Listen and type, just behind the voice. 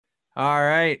All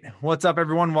right. What's up,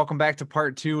 everyone? Welcome back to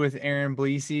part two with Aaron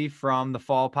Bleesey from the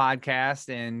Fall Podcast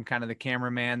and kind of the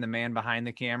cameraman, the man behind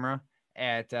the camera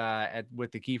at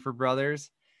with the Kiefer Brothers.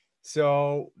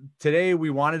 So today we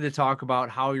wanted to talk about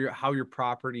how your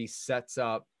property sets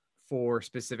up for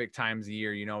specific times of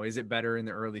year. Is it better in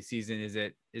the early season? Is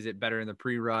it better in the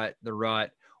pre-rut, the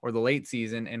rut, or the late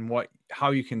season? And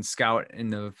how you can scout in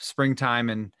the springtime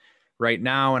and right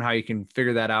now, and how you can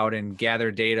figure that out and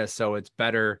gather data so it's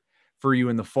better for you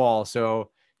in the fall. So,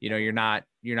 you're not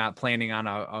planning on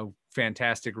a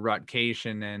fantastic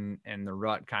rutcation and the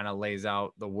rut kind of lays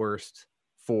out the worst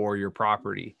for your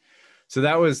property. So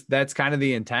that's kind of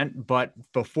the intent. But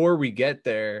before we get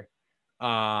there,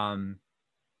 Aaron,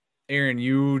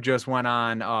 you just went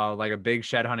on like a big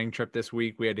shed hunting trip this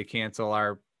week. We had to cancel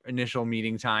our initial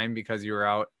meeting time because you were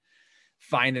out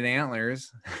finding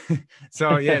antlers.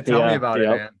 So yeah, tell me Yeah, about it,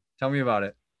 yep. man. Tell me about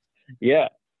it. Yeah,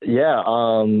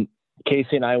 yeah.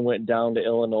 Casey and I went down to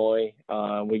Illinois.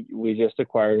 We just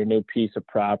acquired a new piece of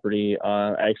property.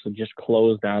 Actually just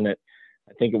closed on it.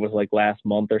 I think it was like last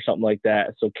month or something like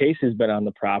that. So Casey's been on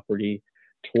the property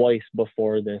twice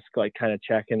before this, like kind of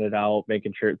checking it out,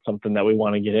 making sure it's something that we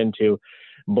want to get into.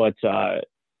 But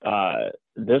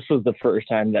this was the first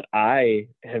time that I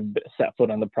have set foot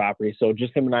on the property. So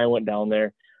just him and I went down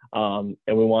there, and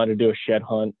we wanted to do a shed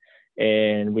hunt,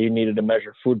 and we needed to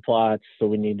measure food plots. So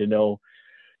we need to know,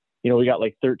 we got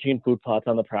like 13 food plots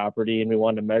on the property, and we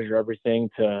wanted to measure everything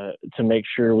to make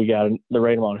sure we got the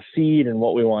right amount of seed and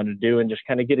what we wanted to do, and just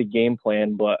kind of get a game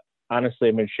plan. But honestly,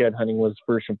 I mean, shed hunting was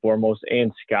first and foremost,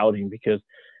 and scouting, because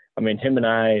I mean, him and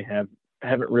I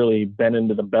haven't really been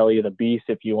into the belly of the beast,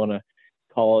 if you want to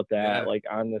call it that, Yeah. like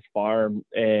on this farm.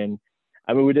 And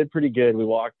I mean, we did pretty good. We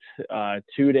walked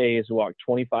 2 days, we walked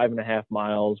 25 and a half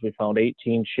miles. We found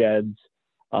 18 sheds,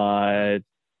 uh,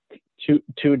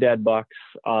 two dead bucks,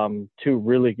 two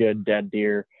really good dead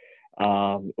deer,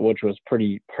 which was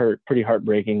pretty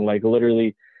heartbreaking. Like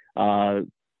literally, the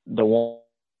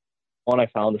one I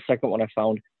found, the second one I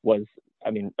found was,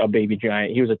 I mean, a baby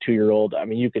giant. He was a 2 year old. I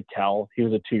mean, you could tell he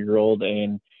was a 2 year old,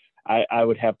 and I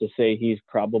would have to say he's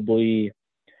probably,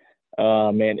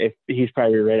 man, if he's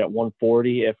probably right at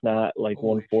 140, if not like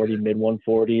Holy 140, shit. mid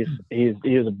 140s.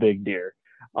 He was a big deer.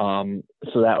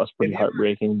 So that was Have pretty you ever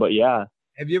heartbreaking. But yeah,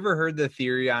 have you ever heard the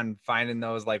theory on finding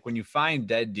those? Like when you find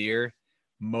dead deer,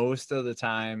 most of the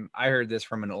time, I heard this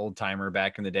from an old timer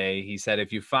back in the day. He said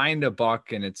if you find a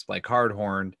buck and it's like hard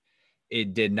horned,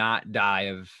 it did not die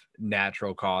of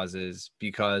natural causes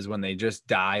because when they just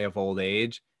die of old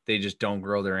age, they just don't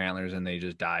grow their antlers and they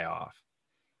just die off.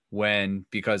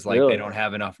 Because like they really. don't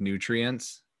have enough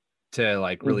nutrients to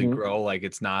like really Hmm. grow. Like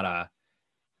it's not a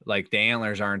like the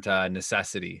antlers aren't a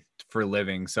necessity for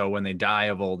living. So when they die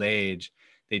of old age,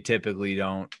 they typically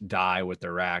don't die with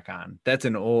the rack on. That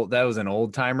was an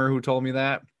old timer who told me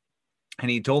that. And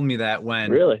he told me that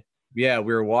when, Really. yeah,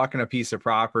 we were walking a piece of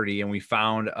property and we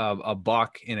found a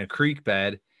buck in a creek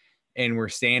bed and we're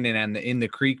standing in the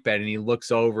creek bed and he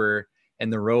looks over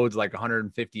and the road's like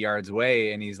 150 yards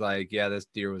away. And he's like, yeah, this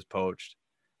deer was poached.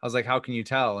 I was like, how can you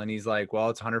tell? And he's like, well,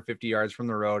 it's 150 yards from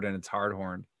the road and it's hard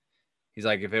horned. He's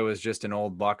like, if it was just an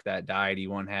old buck that died, he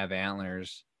wouldn't have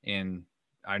antlers. And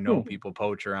I know Hmm. people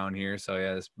poach around here. So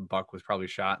yeah, this buck was probably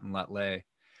shot and let lay.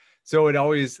 So it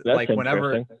always That's like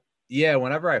interesting.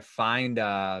 whenever I find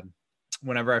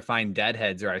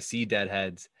deadheads or I see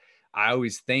deadheads, I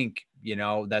always think,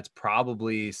 that's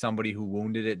probably somebody who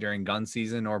wounded it during gun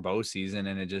season or bow season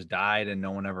and it just died and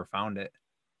no one ever found it.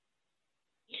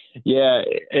 Yeah,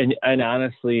 and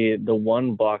honestly, the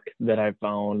one buck that I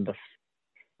found, the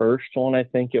first one I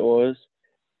think it was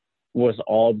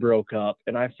all broke up,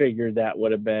 and I figured that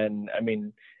would have been, I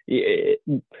mean, it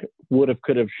would have,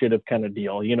 could have, should have kind of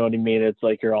deal. You know what I mean? It's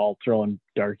like you're all throwing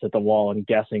darts at the wall and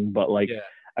guessing, but like, Yeah.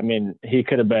 I mean, he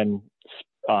could have been,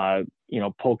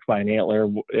 poked by an antler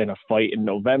in a fight in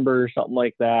November or something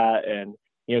like that, and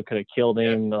could have killed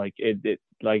Yeah. him. Like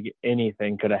like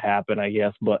anything could have happened, I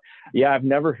guess. But yeah, I've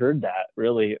never heard that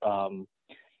really.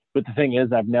 But the thing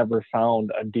is, I've never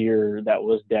found a deer that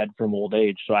was dead from old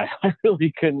age, so I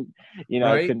really couldn't, I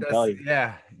Right. couldn't tell you.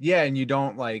 Yeah. Yeah. And you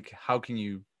don't like, how can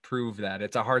you prove that?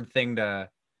 It's a hard thing to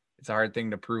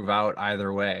prove out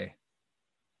either way.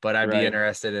 But I'd be Right.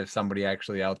 interested if somebody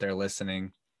actually out there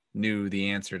listening knew the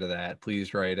answer to that.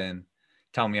 Please write in.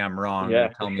 Tell me I'm wrong or Yeah,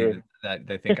 for tell me sure. that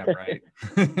they think I'm right.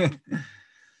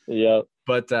 Yeah.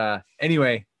 But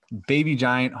anyway, baby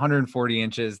giant, 140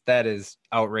 inches. That is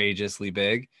outrageously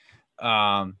big.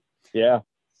 Um, Yeah.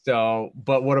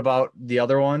 but what about the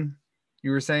other one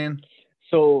you were saying?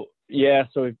 So yeah,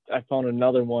 so I found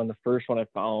another one. The first one I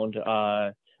found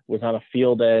was on a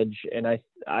field edge, and I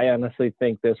honestly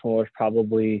think this one was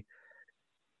probably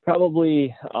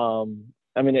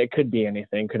I mean, it could be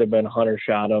anything. Could have been a hunter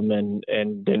shot him and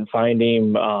didn't find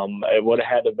him. It would have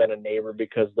had to have been a neighbor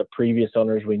because the previous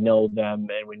owners, we know them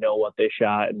and we know what they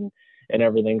shot and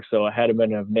everything. So it had to have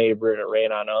been a neighbor and it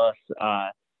ran on us.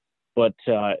 But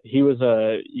he was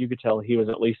you could tell he was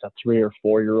at least a 3 or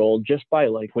 4 year old just by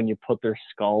like when you put their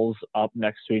skulls up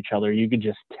next to each other, you could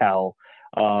just tell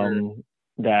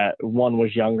that one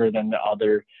was younger than the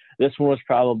other. This one was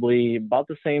probably about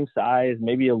the same size,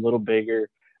 maybe a little bigger,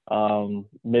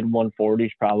 mid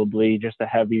 140s probably, just a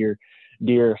heavier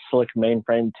deer, slick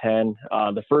mainframe 10.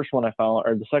 The first one I found,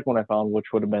 or the second one I found, which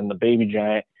would have been the baby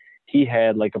giant, he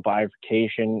had like a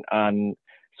bifurcation on,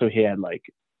 so he had like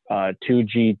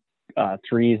 2G3s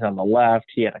on the left,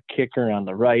 he had a kicker on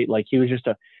the right. Like he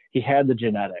had the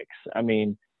genetics. I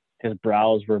mean, his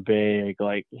brows were big.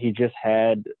 Like he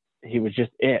was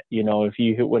just it, if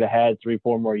you would have had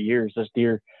 3-4 more years, this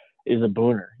deer is a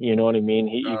booner, you know what I mean?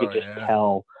 You could just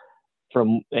tell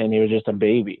and he was just a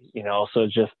baby, so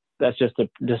that's just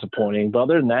disappointing. But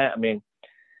other than that, I mean,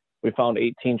 we found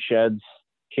 18 sheds.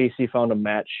 Casey found a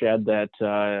match shed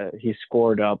that he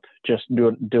scored up just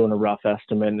doing a rough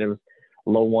estimate, and it was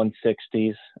low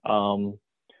 160s.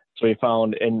 So he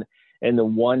found in the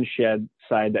one shed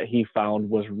side that he found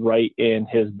was right in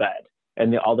his bed,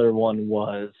 and the other one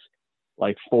was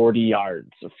like 40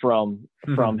 yards from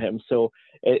him. So,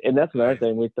 and that's another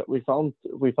thing. We found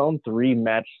 3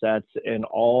 match sets, and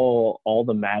all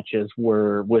the matches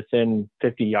were within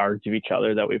 50 yards of each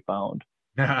other that we found.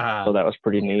 So that was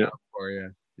pretty neat. For you.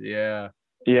 Yeah.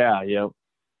 Yeah. Yep.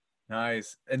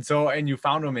 Nice. And you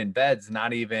found them in beds,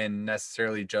 not even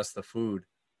necessarily just the food.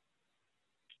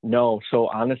 No. So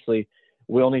honestly,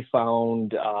 we only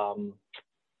found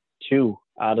 2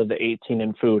 out of the 18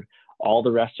 in food. All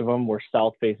the rest of them were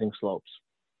south-facing slopes.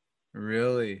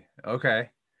 Really?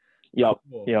 Okay. Yep.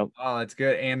 Cool. Yep. Oh, that's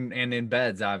good. And in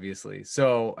beds, obviously.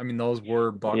 So, I mean, those were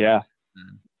buck. Yeah.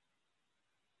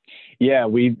 Yeah.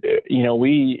 We,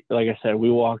 like I said,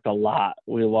 we walked a lot.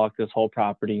 We walked this whole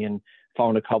property and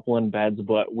found a couple in beds,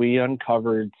 but we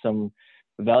uncovered some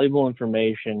valuable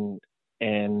information.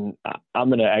 And I'm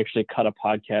going to actually cut a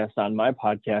podcast on my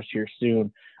podcast here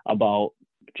soon about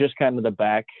just kind of the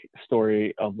back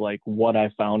story of like what I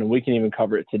found, and we can even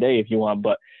cover it today if you want,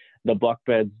 but the buck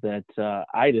beds that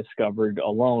I discovered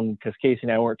alone, because Casey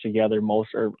and I weren't together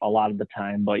most or a lot of the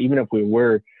time, but even if we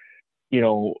were,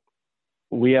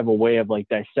 we have a way of like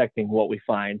dissecting what we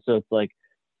find. So it's like,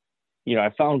 I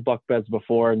found buck beds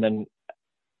before, and then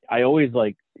I always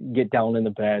like get down in the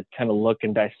bed, kind of look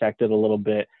and dissect it a little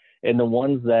bit. And the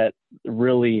ones that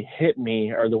really hit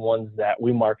me are the ones that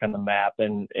we mark on the map,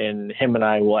 and him and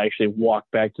I will actually walk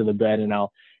back to the bed, and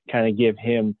I'll kind of give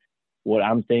him what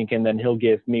I'm thinking, then he'll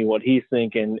give me what he's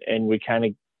thinking, and we kind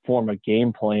of form a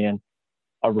game plan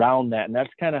around that. And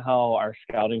that's kind of how our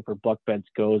scouting for buck beds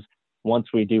goes once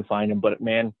we do find them. But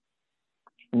man,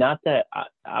 not that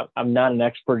I'm not an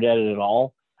expert at it at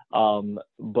all,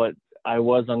 but I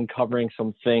was uncovering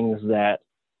some things that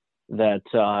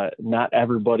not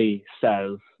everybody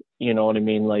says, you know what I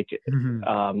mean? Like,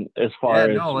 as far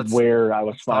as where I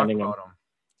was finding them.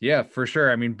 Yeah, for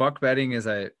sure. I mean, buck bedding is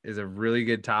a really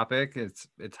good topic.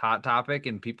 It's hot topic,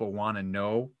 and people want to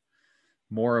know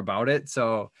more about it.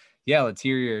 So yeah, let's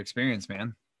hear your experience,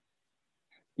 man.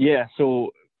 Yeah.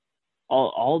 So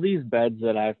all these beds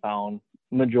that I found,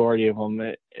 majority of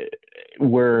them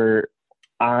were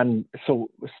on. So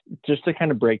just to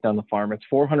kind of break down the farm, it's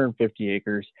 450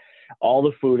 acres. All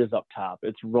the food is up top.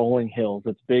 It's rolling hills.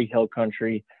 It's big hill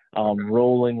country,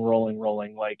 rolling,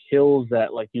 like hills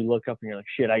that like you look up and you're like,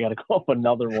 shit, I got to go up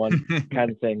another one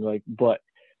kind of thing. Like, but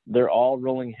they're all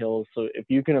rolling hills. So if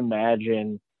you can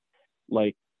imagine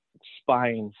like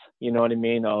spines, you know what I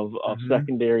mean, of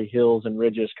secondary hills and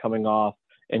ridges coming off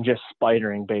and just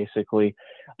spidering basically.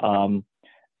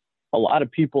 A lot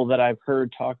of people that I've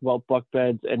heard talk about buck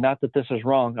beds, and not that this is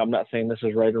wrong, I'm not saying this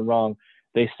is right or wrong,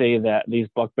 they say that these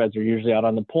buck beds are usually out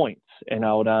on the points and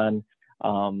out on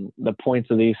the points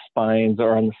of these spines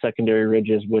or on the secondary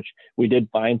ridges, which we did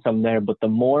find some there. But the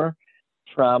more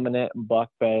prominent buck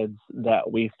beds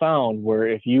that we found were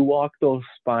if you walk those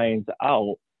spines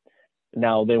out,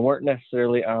 now they weren't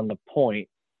necessarily on the point.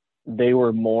 They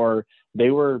were,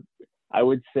 I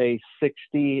would say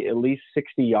at least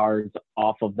 60 yards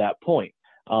off of that point,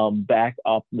 back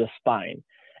up the spine.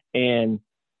 And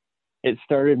it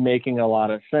started making a lot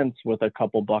of sense with a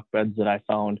couple buck beds that I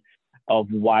found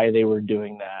of why they were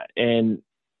doing that. And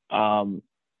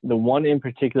the one in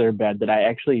particular bed that I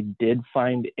actually did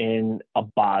find in a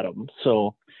bottom.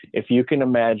 So if you can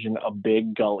imagine a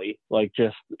big gully, like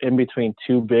just in between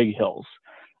two big hills,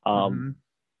 Mm-hmm.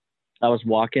 I was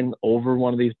walking over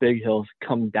one of these big hills,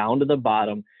 come down to the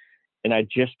bottom, and I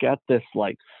just got this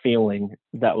like feeling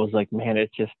that was like, man,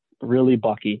 it's just really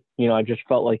bucky. I just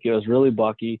felt like it was really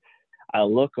bucky. I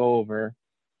look over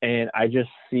and I just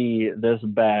see this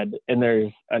bed, and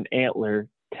there's an antler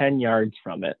 10 yards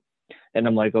from it. And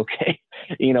I'm like, okay,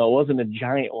 it wasn't a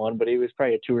giant one, but it was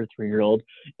probably a 2 or 3 year old.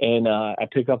 And I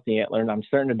pick up the antler and I'm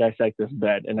starting to dissect this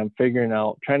bed, and I'm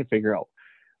trying to figure out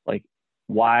like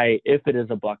why, if it is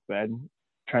a buck bed,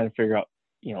 trying to figure out,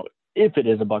 if it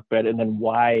is a buck bed, and then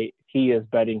why he is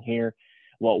bedding here,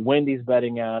 what wind he's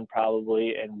bedding on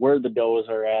probably, and where the does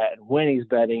are at, and when he's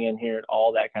bedding in here, and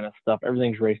all that kind of stuff.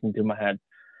 Everything's racing through my head.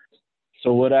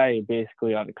 So what I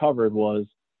basically uncovered was,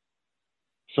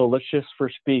 so let's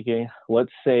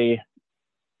say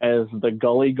as the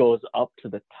gully goes up to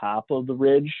the top of the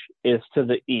ridge is to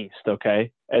the east,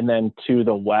 okay? And then to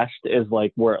the west is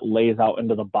like where it lays out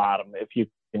into the bottom,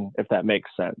 if that makes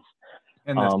sense.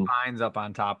 And the spine's up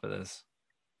on top of this.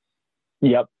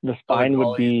 Yep. The spine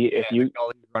would be the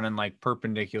gully's running like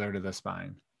perpendicular to the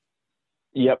spine.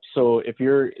 Yep. So if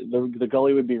the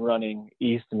gully would be running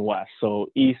east and west. So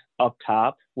east up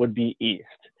top would be east.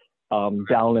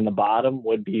 Down in the bottom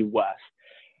would be west.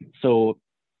 So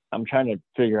I'm trying to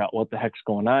figure out what the heck's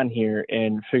going on here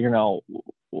and figuring out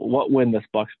what wind this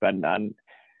buck's bedding on.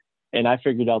 And I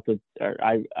figured out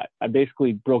I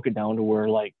basically broke it down to where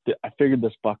I figured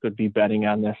this buck would be bedding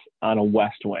on a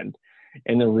west wind.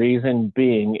 And the reason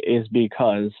being is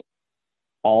because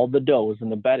all the does in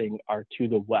the bedding are to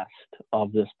the west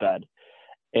of this bed.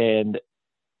 And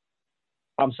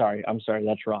I'm sorry,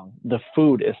 that's wrong. The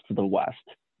food is to the west.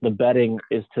 The bedding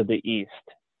is to the east.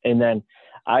 And then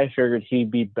I figured he'd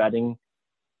be bedding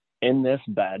in this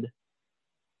bed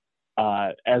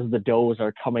as the does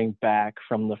are coming back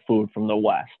from the food from the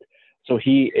west. So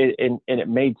it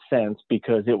made sense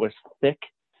because it was thick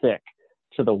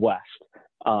to the west.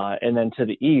 And then to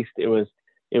the east, it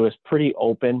was pretty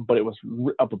open, but it was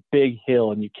up a big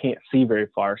hill and you can't see very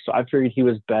far. So I figured he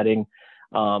was bedding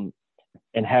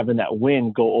and having that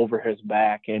wind go over his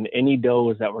back, and any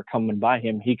does that were coming by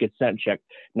him, he could scent check.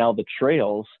 Now the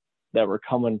trails that were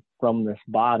coming from this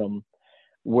bottom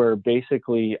were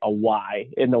basically a Y,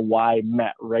 and the Y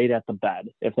met right at the bed,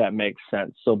 if that makes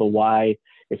sense. So the Y,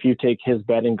 if you take his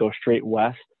bed and go straight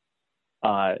west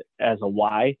as a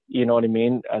Y, you know what I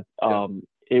mean?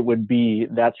 It would be,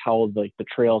 that's how the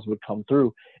trails would come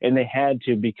through, and they had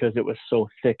to because it was so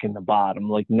thick in the bottom,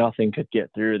 like nothing could get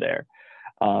through there.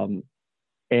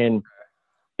 And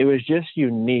it was just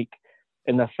unique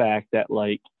in the fact that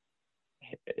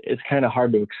it's kind of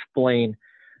hard to explain.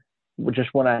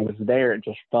 Just when I was there, it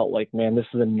just felt like, man, this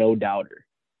is a no doubter.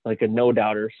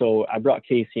 So I brought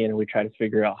Casey in and we tried to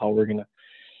figure out how we're going to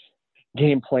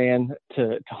game plan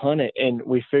to hunt it. And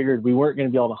we figured we weren't going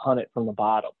to be able to hunt it from the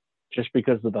bottom just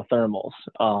because of the thermals.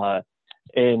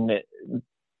 And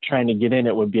trying to get in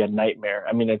it would be a nightmare.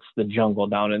 I mean, it's the jungle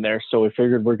down in there. So we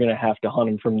figured we're going to have to hunt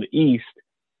them from the east,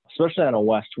 especially on a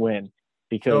west wind,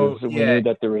 because we knew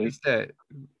that there was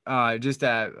just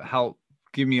to help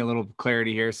give me a little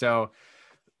clarity here. So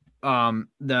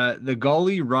the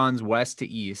gully runs west to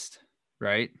east,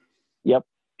 right? Yep.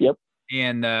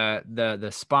 And the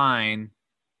spine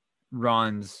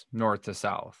runs north to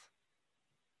south.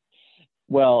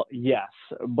 Well, yes,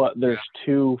 but there's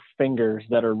two fingers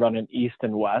that are running east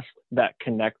and west that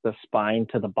connect the spine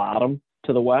to the bottom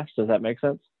to the west. Does that make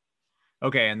sense?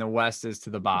 Okay, and the west is to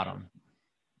the bottom.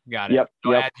 Got it. Yep.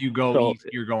 So as you go east,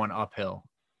 you're going uphill.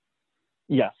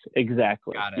 Yes,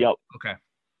 exactly. Got it. Yep. Okay.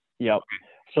 Yep.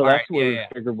 Okay. So that's where we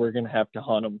figured we're gonna have to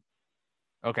hunt them.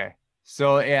 Okay.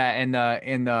 So in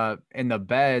the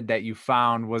bed that you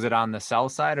found, was it on the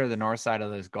south side or the north side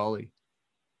of this gully?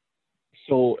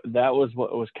 So that was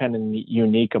what was kind of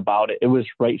unique about it. It was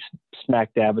right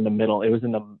smack dab in the middle. It was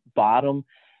in the bottom.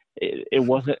 It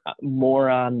wasn't more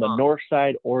on the north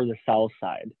side or the south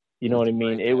side. You know what I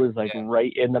mean? It was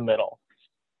right in the middle.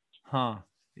 Huh.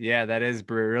 Yeah, that is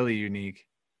really unique.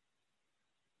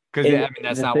 Because I mean,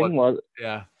 that's not what.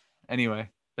 Yeah. Anyway,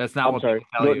 that's not what people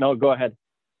tell you. No, go ahead.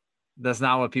 That's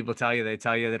not what people tell you. They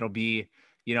tell you that it'll be,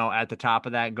 at the top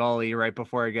of that gully, right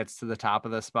before it gets to the top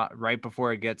of the spot, right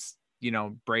before it gets,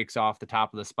 breaks off the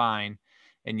top of the spine,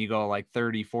 and you go like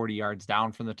 30, 40 yards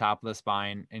down from the top of the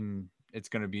spine, and it's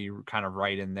going to be kind of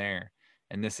right in there.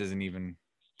 And this isn't even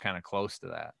kind of close to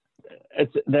that.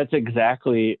 That's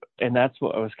exactly, and that's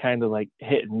what was kind of like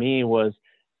hitting me was,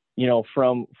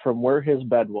 from where his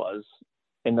bed was,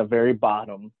 in the very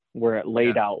bottom where it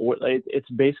laid out. It's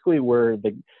basically where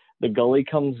the gully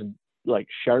comes like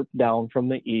sharp down from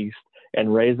the east,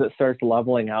 and right as it starts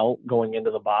leveling out going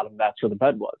into the bottom, that's where the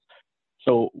bed was.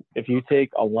 So if you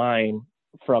take a line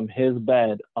from his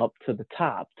bed up to the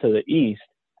top to the east,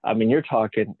 I mean, you're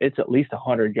talking, it's at least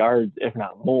 100 yards, if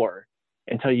not more,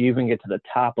 until you even get to the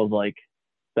top of like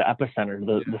the epicenter,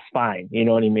 the spine, you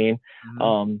know what I mean?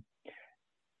 Mm-hmm.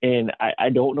 And I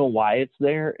don't know why it's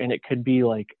there. And it could be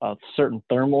like a certain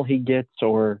thermal he gets,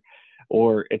 or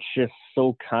it's just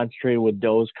so concentrated with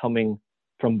does coming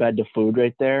from bed to food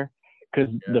right there. Cause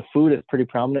the food is pretty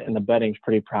prominent and the bedding's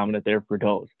pretty prominent there for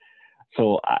does.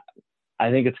 So I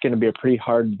think it's going to be a pretty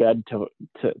hard bed to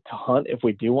hunt if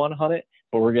we do want to hunt it,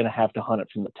 but we're going to have to hunt it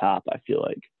from the top, I feel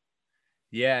like.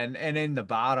 Yeah. And in the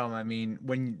bottom, I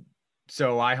mean,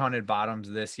 so I hunted bottoms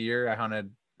this year.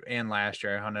 And last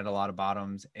year I hunted a lot of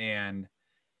bottoms, and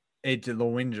the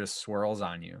wind just swirls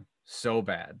on you so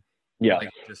bad. Yeah.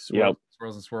 Like just swirls,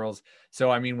 swirls and swirls.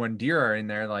 So, I mean, when deer are in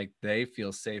there, like they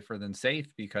feel safer than safe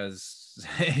because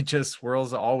it just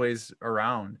swirls always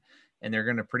around, and they're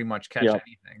going to pretty much catch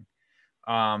anything.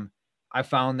 I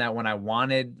found that when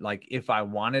if I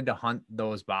wanted to hunt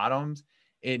those bottoms,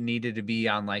 it needed to be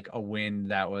on like a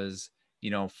wind that was,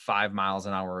 5 miles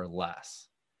an hour or less,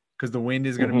 because the wind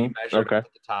is going to be measured at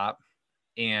the top,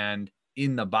 and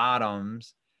in the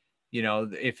bottoms,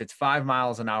 if it's 5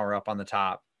 miles an hour up on the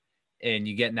top and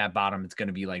you get in that bottom, it's going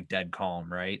to be like dead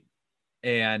calm. Right.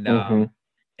 And,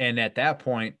 and at that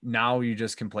point, now you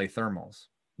just can play thermals.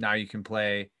 Now you can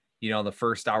play, the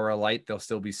first hour of light, they'll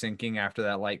still be sinking. After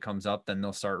that light comes up, then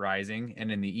they'll start rising.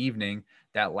 And in the evening,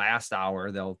 that last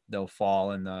hour, they'll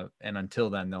fall and until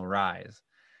then they'll rise.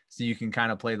 So you can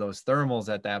kind of play those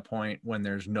thermals at that point when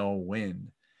there's no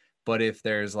wind. But if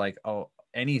there's like,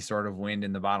 any sort of wind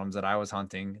in the bottoms that I was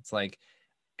hunting, it's like,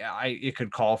 it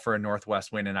could call for a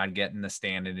northwest wind and I'd get in the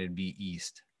stand and it'd be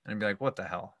east. And I'd be like, what the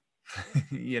hell?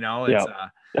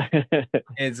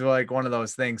 It's like one of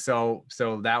those things. So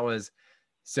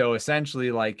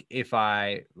essentially, like if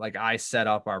I set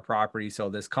up our property. So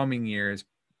this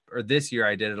year,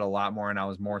 I did it a lot more and I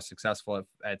was more successful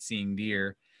at seeing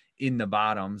deer in the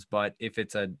bottoms. But if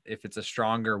it's a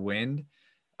stronger wind,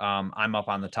 I'm up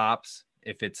on the tops.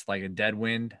 If it's like a dead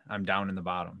wind, I'm down in the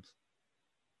bottoms.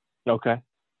 Okay.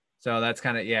 So that's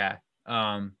kind of,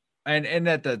 and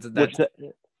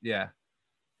yeah.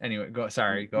 Anyway, go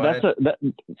ahead.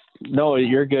 No,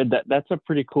 you're good. That's a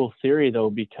pretty cool theory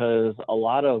though, because a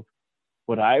lot of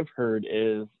what I've heard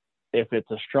is if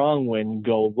it's a strong wind,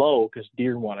 go low, because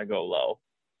deer want to go low.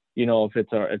 If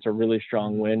it's a really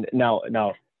strong wind. Now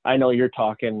I know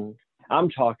I'm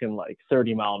talking like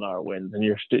 30 mile an hour winds, and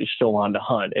you're still on to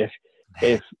hunt.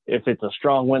 If it's a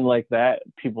strong wind like that,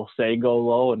 people say go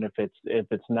low, and if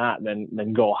it's not,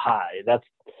 then go high. That's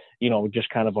just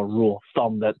kind of a rule of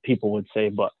thumb that people would say.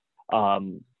 But I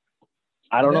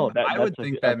don't know. I would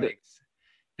think that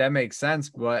makes sense.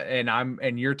 But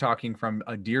and you're talking from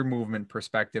a deer movement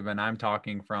perspective, and I'm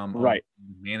talking from a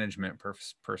management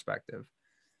perspective.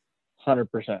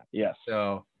 100%. Yes.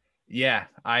 So yeah,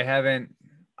 I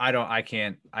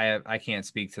can't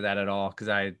speak to that at all, because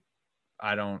I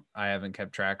haven't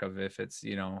kept track of if it's,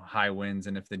 high winds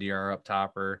and if the deer are up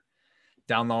top or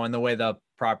down low. And the way the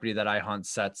property that I hunt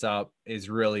sets up is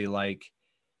really like,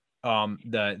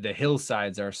 the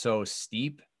hillsides are so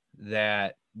steep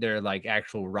that they're like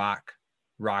actual rock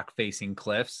facing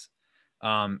cliffs.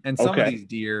 And some of these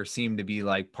deer seem to be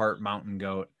like part mountain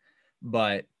goat,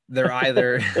 but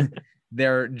they're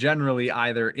they're generally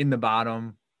either in the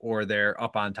bottom or they're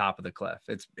up on top of the cliff.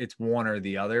 It's one or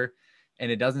the other. And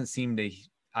it doesn't seem to,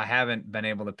 I haven't been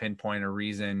able to pinpoint a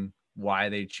reason why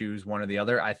they choose one or the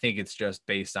other. I think it's just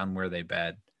based on where they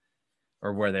bed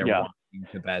or where they're walking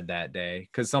to bed that day.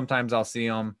 Cause sometimes I'll see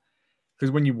them,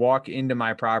 because when you walk into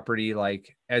my property,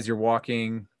 like as you're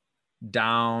walking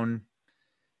down,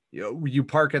 you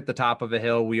park at the top of a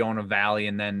hill. We own a valley,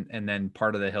 and then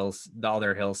part of the hills, the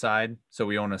other hillside. So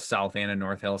we own a south and a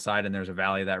north hillside, and there's a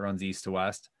valley that runs east to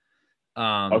west.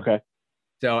 So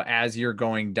as you're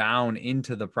going down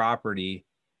into the property,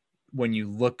 when you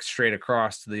look straight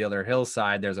across to the other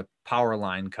hillside, there's a power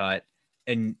line cut.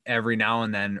 And every now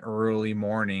and then, early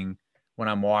morning, when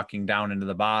I'm walking down into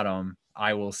the bottom,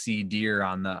 I will see deer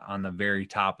on the very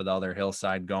top of the other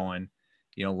hillside going,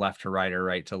 left to right or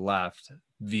right to left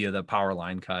via the power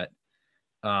line cut.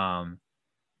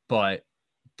 But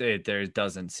there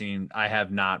doesn't seem, I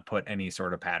have not put any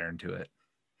sort of pattern to it.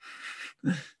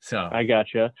 So I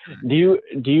gotcha. Do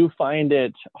you find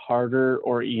it harder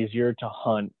or easier to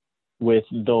hunt with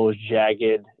those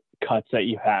jagged cuts that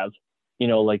you have,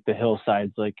 like the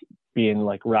hillsides, like being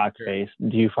like rock Sure. face.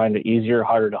 Do you find it easier or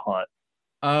harder to hunt?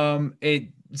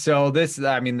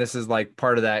 This is like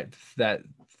part of that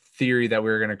theory that we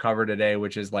were going to cover today,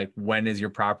 which is like, when is your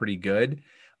property good?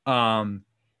 Um,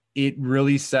 it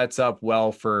really sets up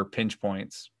well for pinch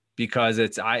points because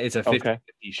it's a Okay. 50-50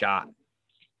 shot.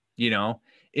 You know,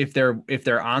 if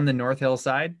they're on the North Hill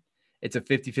side, it's a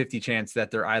 50-50 chance that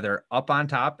they're either up on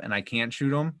top and I can't shoot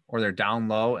them, or they're down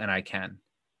low and I can.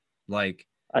 Like,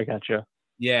 I gotcha.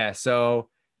 yeah. So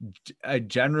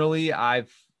generally, yeah,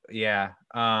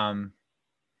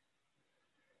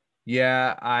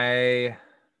 yeah, I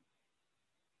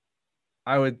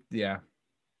would, yeah.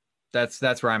 That's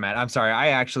where I'm at. I'm sorry. I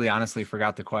actually honestly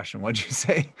forgot the question. What'd you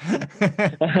say?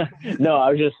 No,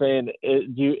 I was just saying,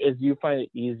 do you find it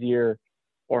easier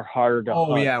or harder to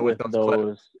Oh hunt yeah, with with those clips.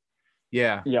 those?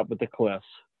 Yeah. Yeah, with the cliffs.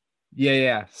 Yeah,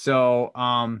 yeah. So,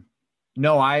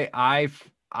 no, like I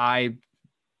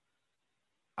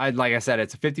said,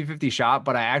 it's a 50-50 shot,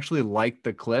 but I actually like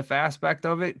the cliff aspect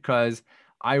of it because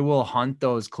I will hunt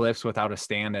those cliffs without a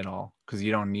stand at all because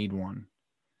you don't need one.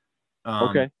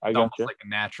 Okay, I It's almost gotcha. like a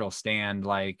natural stand.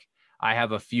 Like, I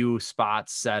have a few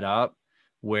spots set up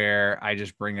where I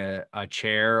just bring a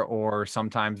chair, or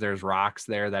sometimes there's rocks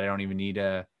there that I don't even need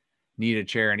a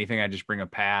chair or anything. I just bring a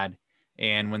pad.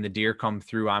 And when the deer come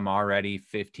through, I'm already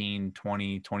 15,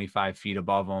 20, 25 feet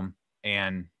above them.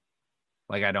 And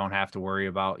like, I don't have to worry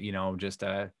about, just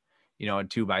a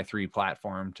 2x3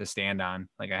 platform to stand on.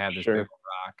 Like, I have this big Sure, old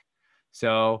rock.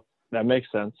 So that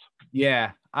makes sense.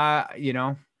 yeah,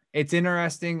 it's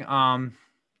interesting.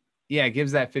 Yeah, it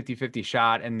gives that 50-50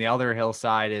 shot, and the other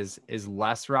hillside is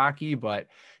less rocky, but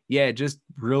yeah, it just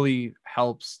really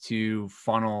helps to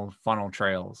funnel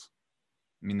trails.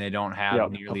 I mean, they don't have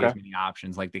Yep. nearly Okay. as many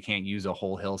options. Like, they can't use a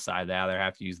whole hillside. They either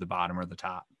have to use the bottom or the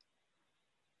top.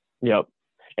 Yep.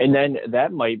 And then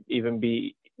that might even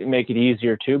be make it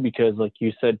easier too, because like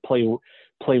you said, play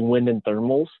wind and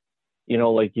thermals.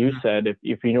 Like you Mhm. said,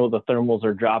 if you know the thermals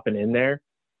are dropping in there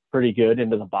pretty good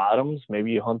into the bottoms,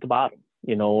 maybe you hunt the bottom,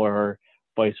 or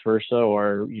vice versa,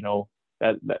 or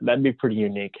that'd be pretty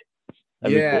unique.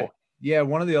 That'd be Yeah. cool. Yeah.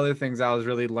 One of the other things I was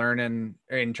really learning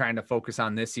and trying to focus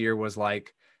on this year was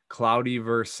like cloudy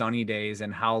versus sunny days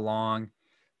and how long.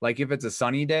 Like, if it's a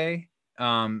sunny day,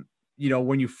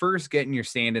 when you first get in your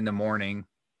stand in the morning,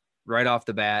 right off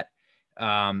the bat,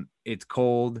 it's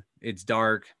cold, it's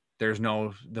dark,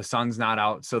 the sun's not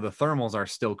out. So the thermals are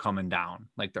still coming down.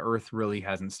 Like, the earth really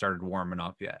hasn't started warming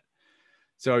up yet.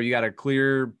 So you got a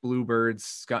clear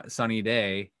bluebirds sunny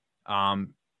day.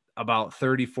 Um, about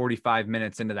 30, 45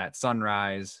 minutes into that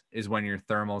sunrise is when your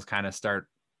thermals kind of start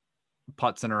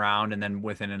putzing around. And then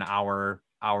within an hour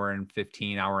and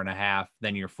 15, hour and a half,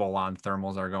 then your full on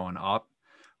thermals are going up,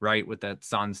 right? With that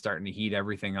sun starting to heat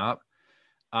everything up.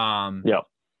 Um, Yep.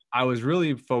 I was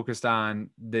really focused on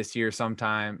this year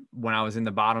sometime when I was in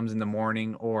the bottoms in the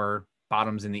morning or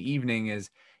bottoms in the evening is,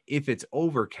 if it's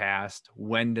overcast,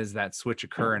 when does that switch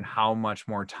occur and how much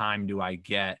more time do I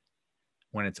get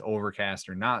when it's overcast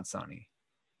or not sunny,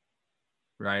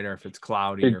 right? Or if it's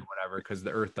cloudy Did, or whatever, because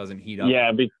the earth doesn't heat up.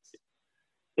 yeah,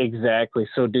 exactly.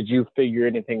 So did you figure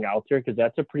anything out there? Because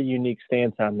that's a pretty unique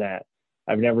stance on that.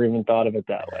 I've never even thought of it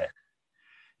that way.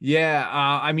 Yeah,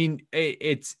 I mean,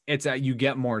 it's you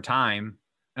get more time.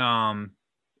 Um,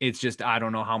 it's just, I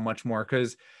don't know how much more,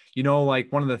 because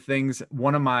like,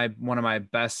 one of my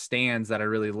best stands that I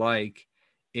really like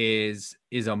is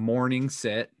a morning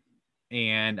sit,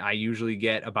 and I usually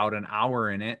get about an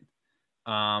hour in it.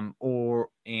 Or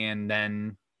and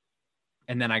then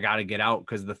I got to get out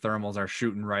because the thermals are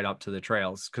shooting right up to the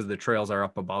trails, because the trails are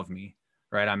up above me,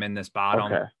 right? I'm in this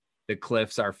bottom. Okay. The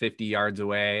cliffs are 50 yards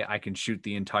away. I can shoot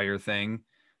the entire thing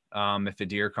if a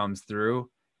deer comes through,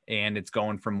 and it's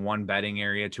going from one bedding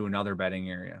area to another bedding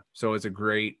area. So it's a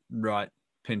great rut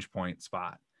pinch point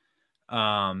spot.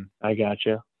 Um, I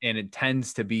gotcha. and it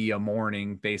tends to be a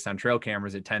morning, based on trail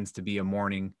cameras, it tends to be a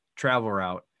morning travel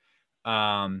route.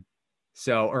 Um,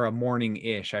 or a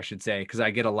morning-ish, I should say, because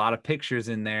I get a lot of pictures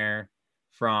in there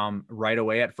from right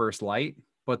away at first light,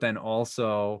 but then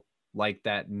also like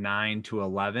that 9 to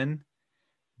 11.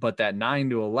 But that 9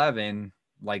 to 11,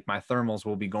 like, my thermals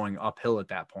will be going uphill at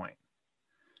that point.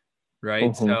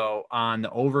 Right. Hmm. So on the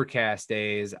overcast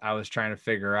days, I was trying to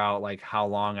figure out like how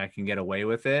long I can get away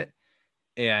with it.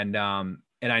 And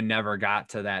I never got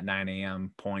to that 9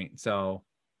 a.m. point. So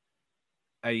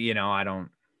I don't,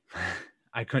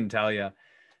 I couldn't tell you.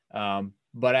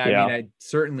 But I mean, Yeah,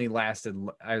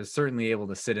 I was certainly able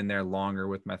to sit in there longer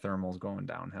with my thermals going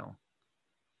downhill.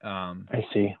 Um, I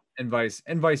see. and vice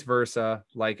versa.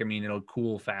 Like, I mean, it'll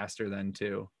cool faster then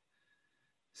too.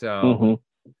 So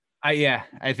Hmm.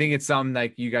 I think it's something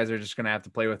like you guys are just gonna have to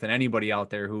play with, and anybody out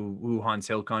there who hunts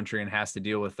hill country and has to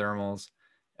deal with thermals,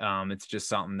 it's just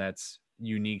something that's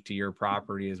unique to your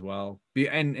property as well.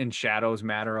 And shadows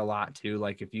matter a lot too.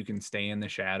 Like if you can stay in the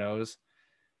shadows,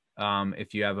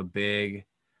 if you have a big,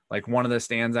 like one of the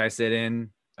stands I sit in,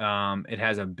 it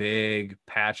has a big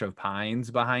patch of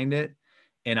pines behind it,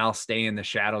 and I'll stay in the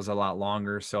shadows a lot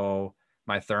longer, so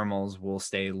my thermals will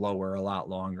stay lower a lot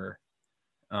longer.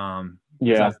 Because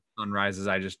Yeah. as the sun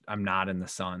rises, I'm not in the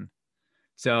sun.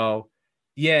 So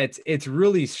yeah, it's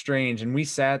really strange. And I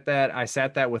sat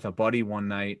that with a buddy one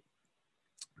night.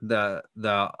 The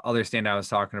other stand I was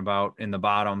talking about in the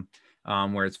bottom,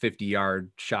 where it's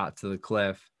 50-yard shot to the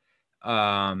cliff.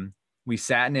 We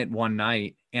sat in it one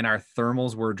night and our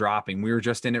thermals were dropping. We were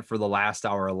just in it for the last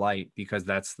hour of light because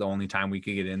that's the only time we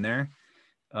could get in there.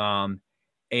 And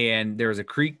there was a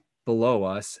creek below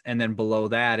us, and then below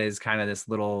that is kind of this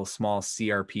little small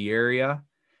CRP area.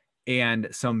 And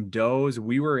some does,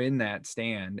 we were in that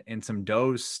stand, and some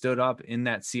does stood up in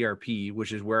that CRP,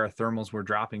 which is where our thermals were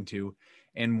dropping to,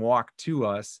 and walked to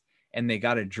us, and they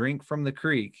got a drink from the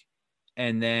creek,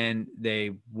 and then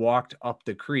they walked up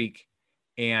the creek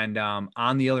and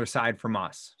on the other side from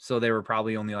us. So they were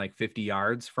probably only like 50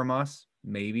 yards from us,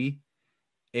 maybe.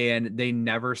 And they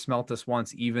never smelt us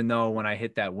once, even though when I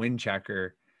hit that wind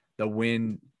checker, the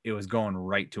wind, it was going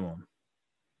right to them.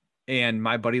 And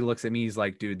my buddy looks at me, he's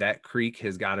like, dude, that creek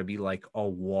has got to be like a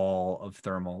wall of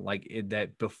thermal. Like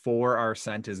that before our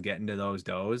scent is getting to those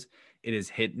does, it is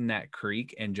hitting that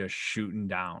creek and just shooting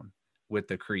down with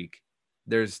the creek.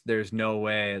 There's no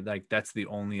way, like that's the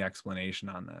only explanation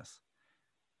on this.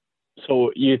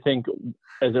 So you think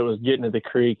as it was getting to the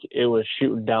creek, it was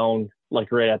shooting down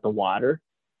like right at the water?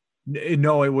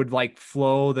 No, it would like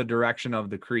flow the direction of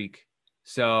the creek.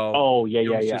 So Oh, yeah, it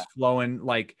yeah, was yeah. just flowing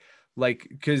like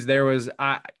because there was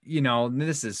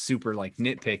this is super like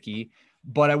nitpicky,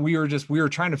 but we were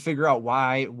trying to figure out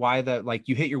why the like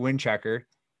you hit your wind checker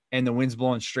and the wind's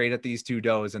blowing straight at these two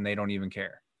does and they don't even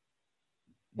care.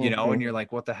 Mm-hmm. And you're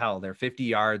like, what the hell? They're 50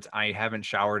 yards. I haven't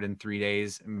showered in 3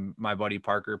 days. My buddy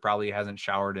Parker probably hasn't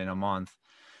showered in a month.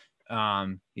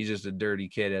 He's just a dirty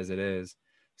kid as it is.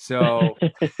 So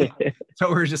so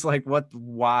we're just like,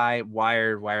 why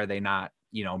are they not,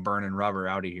 burning rubber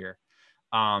out of here?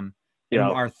 And Yeah.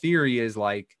 our theory is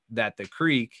like that the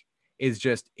creek is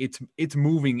just it's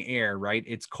moving air, right?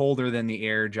 It's colder than the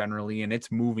air generally, and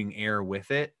it's moving air with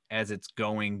it as it's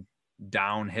going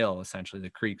downhill. Essentially, the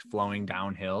creek's flowing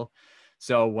downhill.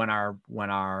 So when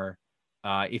our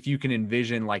if you can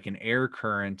envision like an air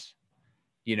current,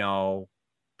 you know,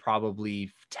 probably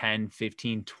 10,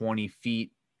 15, 20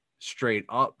 feet straight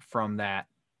up from that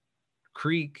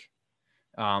creek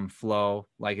flow,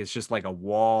 like it's just like a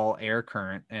wall air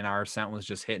current, and our scent was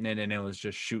just hitting it and it was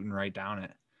just shooting right down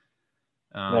it.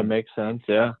 That makes sense.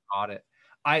 Yeah. Caught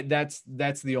it.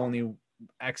 That's the only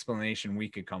explanation we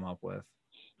could come up with.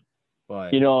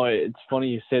 But It's funny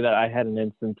you say that. I had an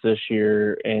instance this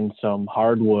year in some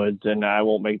hardwoods, and I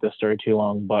won't make this story too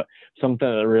long, but something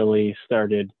that really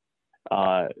started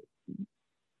uh,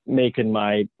 making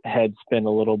my head spin a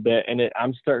little bit. And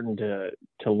I'm starting to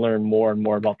learn more and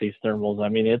more about these thermals. I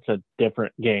mean, it's a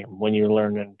different game when you're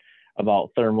learning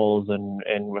about thermals and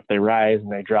if they rise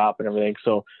and they drop and everything.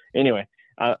 So anyway,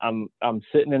 I'm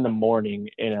sitting in the morning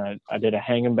I did a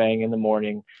hang and bang in the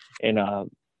morning in a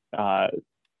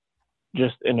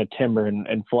just in a timber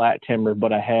and flat timber,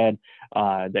 but I had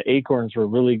the acorns were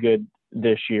really good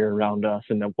this year around us,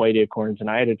 and the white acorns. And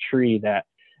I had a tree that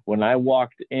when I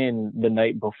walked in the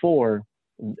night before,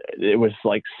 it was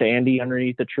like sandy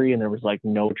underneath the tree and there was like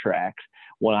no tracks.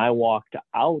 When I walked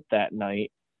out that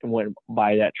night and went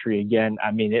by that tree again,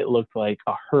 I mean, it looked like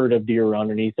a herd of deer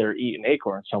underneath there eating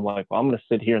acorns. So I'm like, well, I'm going to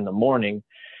sit here in the morning.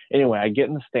 Anyway, I get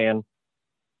in the stand,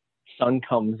 sun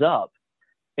comes up,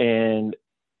 and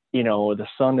the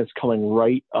sun is coming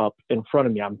right up in front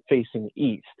of me. I'm facing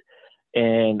east,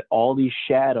 and all these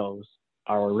shadows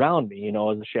are around me,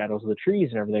 the shadows of the trees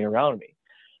and everything around me.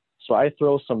 So I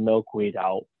throw some milkweed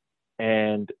out,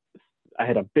 and I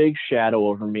had a big shadow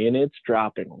over me, and it's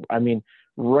dropping. I mean,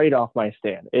 right off my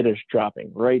stand, it is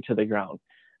dropping right to the ground.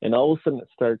 And all of a sudden it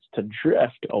starts to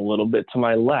drift a little bit to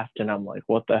my left. And I'm like,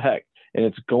 what the heck? And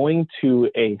it's going to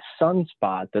a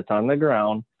sunspot that's on the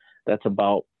ground that's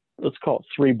about, let's call it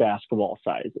 3 basketball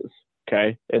sizes.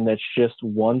 Okay. And that's just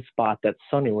one spot that's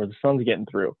sunny where the sun's getting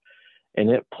through. And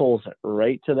it pulls it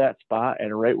right to that spot.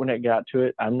 And right when it got to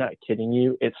it, I'm not kidding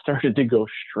you, it started to go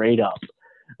straight up.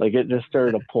 Like it just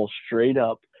started to pull straight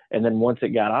up. And then once it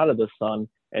got out of the sun,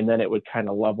 and then it would kind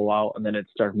of level out, and then it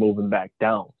started moving back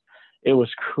down. It was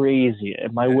crazy.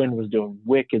 And my wind was doing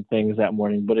wicked things that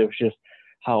morning, but it was just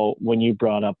how when you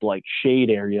brought up like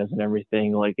shade areas and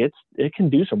everything, like it can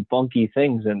do some funky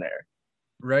things in there.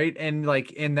 Right. And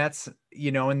like, and that's,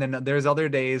 you know, and then there's other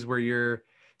days where you're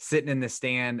sitting in the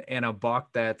stand and a buck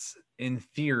that's in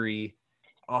theory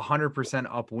 100%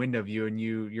 upwind of you, and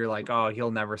you're like, oh,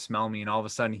 he'll never smell me. And all of a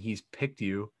sudden he's picked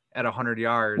you at 100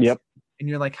 yards. Yep. And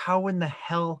you're like, how in the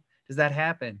hell does that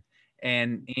happen?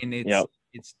 And Yep.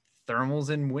 it's thermals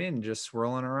and wind just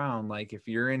swirling around. Like if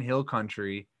you're in hill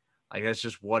country, like that's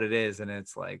just what it is. And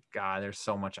it's like, God, there's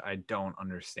so much I don't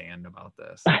understand about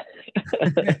this.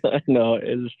 No,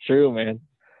 it's true, man.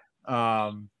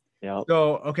 Yeah.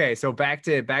 So okay, so back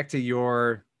to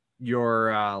your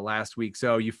last week.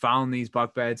 So you found these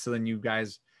buck beds. So then you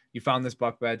found this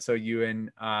buck bed. So you and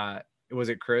was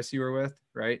it Chris you were with,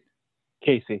 right?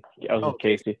 Casey. I was with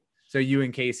Casey. So you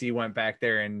and Casey went back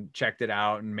there and checked it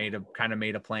out and made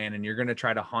a plan, and you're gonna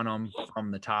try to hunt them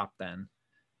from the top then.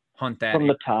 Hunt that from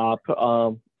the top.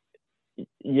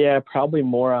 Yeah, probably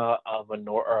more of a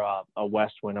north or a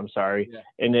west wind. I'm sorry,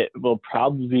 and it will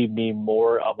probably be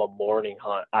more of a morning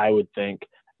hunt, I would think,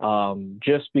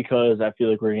 just because I feel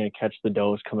like we're going to catch the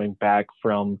does coming back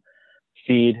from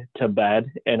feed to bed,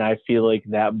 and I feel like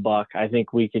that buck. I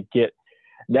think we could get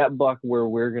that buck where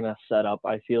we're going to set up.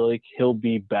 I feel like he'll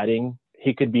be bedding.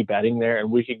 He could be bedding there, and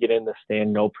we could get in the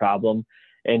stand no problem,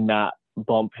 and not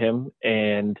bump him.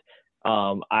 And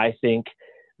I think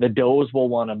the does will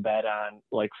want to bet on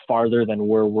like farther than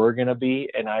where we're going to be.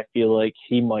 And I feel like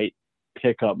he might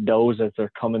pick up does as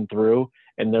they're coming through,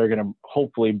 and they're going to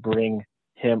hopefully bring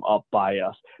him up by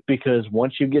us, because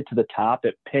once you get to the top,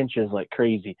 it pinches like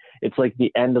crazy. It's like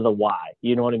the end of the Y,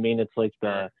 you know what I mean? It's like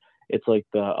the it's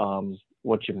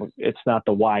not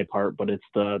the Y part, but it's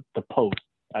the post,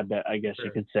 I guess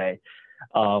you could say.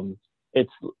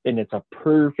 It's a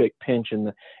perfect pinch, and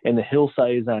the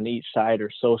hillsides on each side are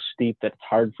so steep that it's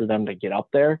hard for them to get up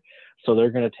there. So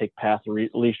they're going to take path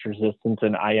least resistance,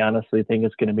 and I honestly think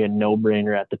it's going to be a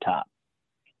no-brainer at the top.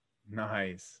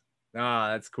 Nice.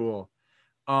 That's cool.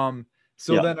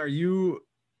 So then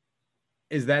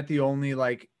is that the only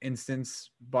like instance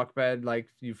buck bed like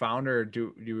you found, or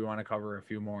do we want to cover a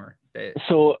few more?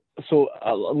 So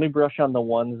let me brush on the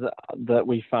ones that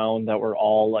we found that were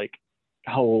all like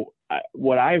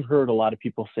what I've heard a lot of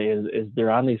people say is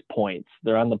they're on these points.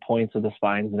 They're on the points of the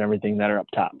spines and everything that are up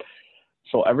top.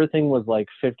 So everything was like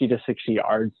 50 to 60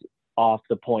 yards off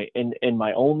the point. And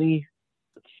my only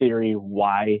theory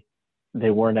why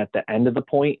they weren't at the end of the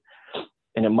point,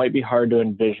 and it might be hard to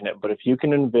envision it, but if you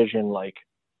can envision, like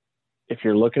if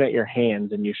you're looking at your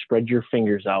hands and you spread your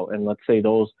fingers out, and let's say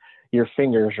your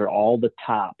fingers are all the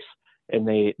tops,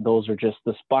 and those are just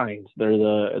the spines. They're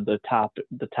the top,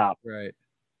 right,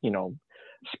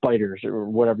 spiders or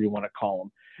whatever you want to call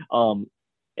them.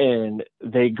 And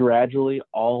they gradually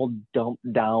all dump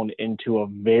down into a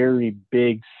very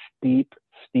big,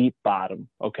 steep bottom.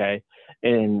 Okay.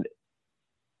 And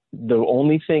the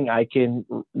only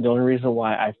reason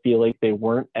why I feel like they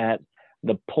weren't at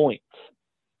the points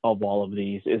of all of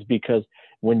these is because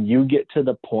when you get to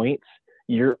the points,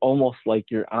 you're almost like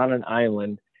you're on an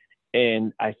island.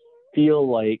 And I feel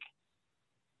like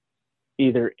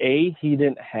either he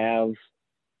didn't have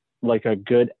like a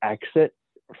good exit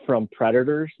from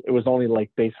predators. It was only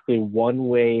like basically one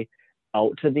way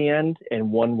out to the end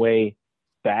and one way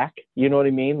back. You know what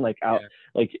I mean? Like out,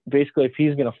 like basically if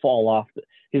he's going to fall off the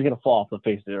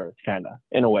face of the earth, kind of,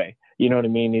 in a way. You know what I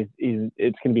mean?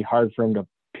 It's going to be hard for him to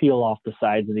peel off the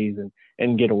sides of these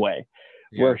and get away.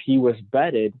 Yeah. Where he was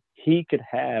bedded, he could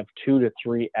have 2 to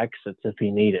 3 exits if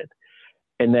he needed.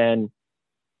 And then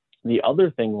the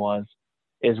other thing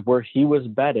is where he was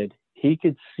bedded, he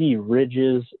could see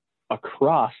ridges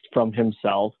across from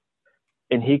himself,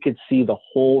 and he could see the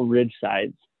whole ridge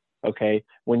sides. Okay.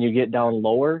 When you get down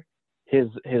lower, his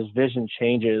vision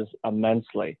changes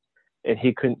immensely, and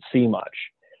he couldn't see much.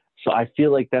 So I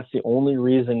feel like that's the only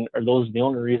reason, or those are the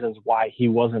only reasons why he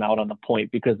wasn't out on the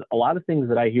point, because a lot of things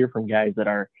that I hear from guys that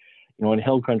are, in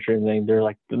hill country and everything, they're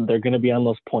like, they're going to be on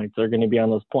those points. They're going to be on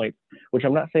those points, which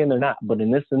I'm not saying they're not, but in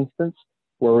this instance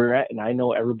where we're at, and I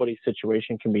know everybody's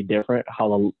situation can be different,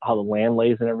 how the land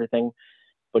lays and everything,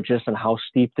 but just on how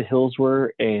steep the hills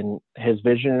were and his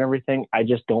vision and everything, I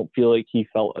just don't feel like he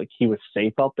felt like he was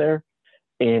safe out there,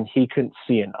 and he couldn't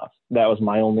see enough. That was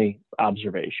my only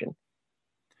observation.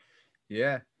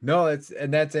 Yeah, no, that's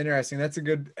interesting. It's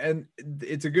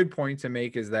a good point to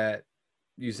make, is that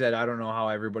you said, I don't know how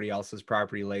everybody else's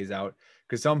property lays out,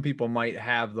 because some people might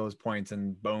have those points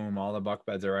and boom, all the buck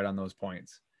beds are right on those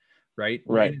points. right?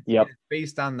 Right. And Yep. it's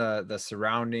based on the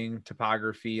surrounding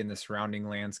topography and the surrounding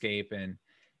landscape and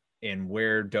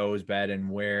where does bed and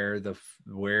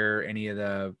where any of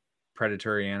the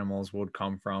predatory animals would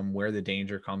come from, where the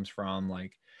danger comes from.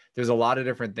 Like there's a lot of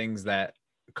different things that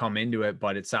come into it,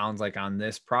 but it sounds like on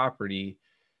this property,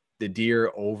 the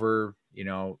deer over,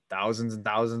 thousands and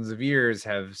thousands of years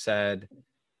have said,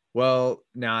 well,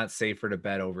 now it's safer to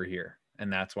bed over here.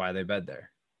 And that's why they bed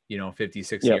there, 50,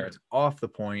 60 Yep. yards off the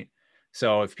point.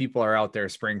 So if people are out there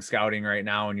spring scouting right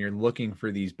now and you're looking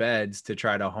for these beds to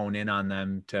try to hone in on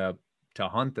them to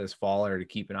hunt this fall or to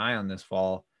keep an eye on this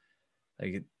fall,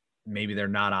 like maybe they're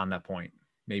not on that point.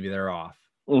 Maybe they're off,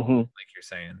 like you're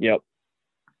saying. Yep.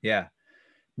 Yeah.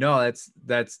 No,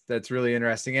 that's really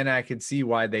interesting. And I could see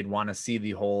why they'd want to see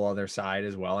the whole other side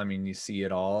as well. I mean, you see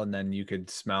it all, and then you could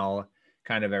smell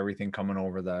kind of everything coming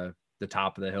over the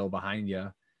top of the hill behind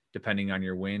you, depending on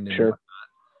your wind and whatnot.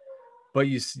 But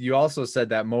you also said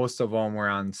that most of them were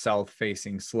on south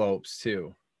facing slopes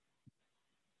too.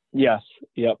 Yes.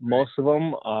 Yep. Most of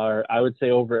them are, I would say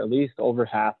at least over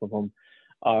half of them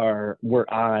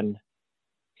were on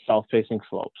south facing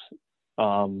slopes.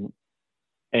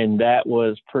 And that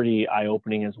was pretty eye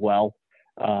opening as well.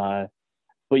 But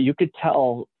you could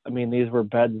tell, I mean, these were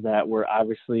beds that were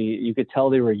obviously, you could tell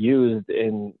they were used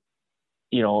in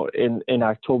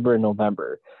October and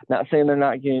November. Not saying they're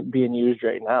not being used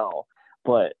right now,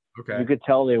 but you could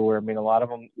tell they were. I mean, a lot of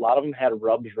them had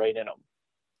rubs right in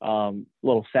them,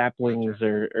 little saplings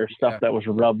or stuff that was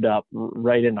rubbed up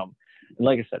right in them. And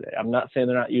like I said, I'm not saying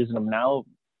they're not using them now,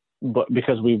 but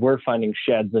because we were finding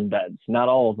sheds and beds, not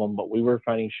all of them, but we were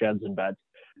finding sheds and beds.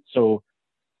 So,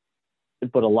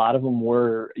 but a lot of them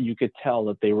were, you could tell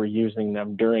that they were using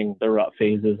them during the rut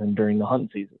phases and during the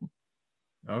hunt season.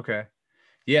 Okay.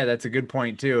 Yeah, that's a good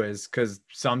point too, is because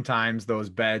sometimes those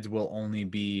beds will only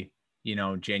be,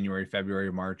 January,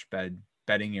 February, March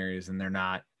bedding areas, and they're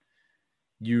not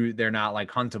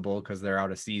like huntable because they're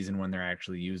out of season when they're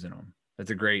actually using them.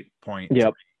 That's a great point.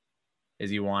 Yep.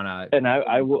 Is you want to, and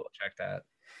I will check that.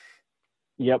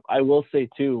 Yep. I will say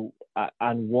too,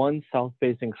 on one south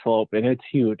facing slope, and it's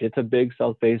huge, it's a big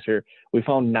south facer, we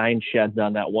found 9 sheds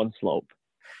on that one slope.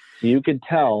 So you could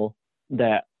tell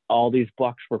that all these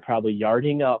bucks were probably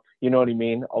yarding up. You know what I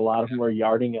mean? A lot of them were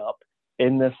yarding up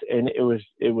in this, and it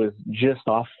was just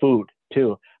off food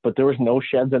too, but there was no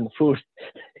sheds in the food.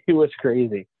 It was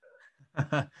crazy.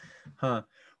 Huh.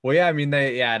 Well, yeah, I mean,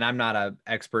 and I'm not an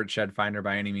expert shed finder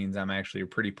by any means. I'm actually a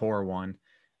pretty poor one.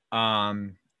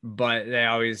 But they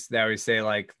always say,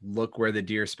 like, look where the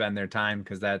deer spend their time,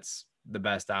 because that's the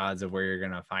best odds of where you're going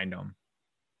to find them.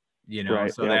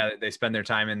 Right, so yep. they spend their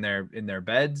time in their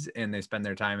beds, and they spend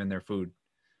their time in their food.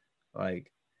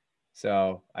 Like,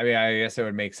 so, I mean, I guess it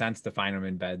would make sense to find them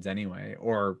in beds anyway,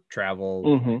 or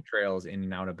travel trails in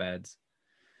and out of beds.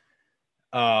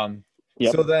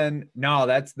 Yep. So then, no,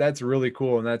 that's really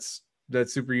cool. And that's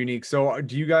super unique. So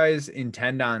do you guys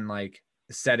intend on like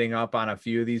setting up on a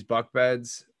few of these buck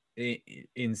beds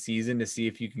in season to see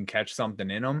if you can catch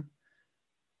something in them?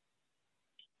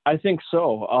 I think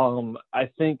so.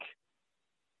 I think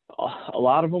a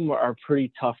lot of them are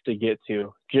pretty tough to get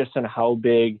to, just in how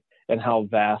big and how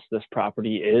vast this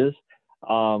property is.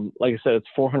 Like I said, it's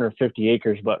 450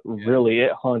 acres, but really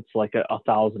it hunts like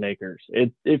 1,000 acres.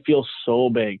 It feels so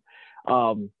big.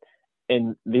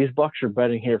 And these bucks are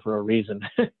bedding here for a reason.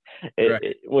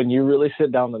 When you really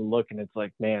sit down and look, and it's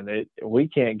like, man, we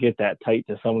can't get that tight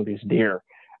to some of these deer,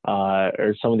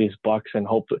 or some of these bucks, and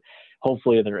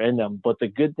hopefully they're in them. But the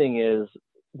good thing is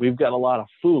we've got a lot of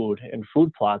food and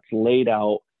food plots laid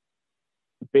out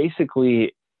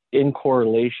basically in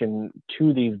correlation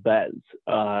to these beds.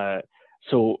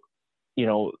 So,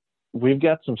 we've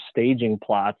got some staging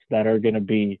plots that are going to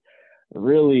be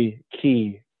really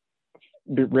key,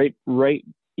 right,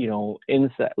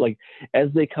 inside, like as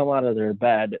they come out of their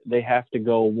bed, they have to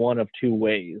go one of two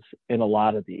ways in a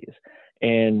lot of these.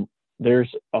 And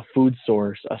there's a food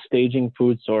source, a staging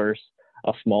food source,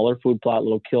 a smaller food plot,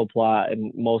 little kill plot,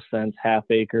 in most sense, half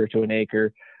acre to an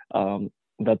acre,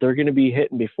 that they're going to be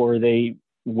hitting before they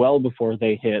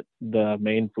hit the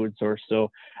main food source. So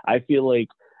I feel like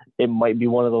it might be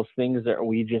one of those things that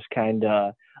we just kind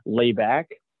of lay back,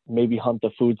 maybe hunt the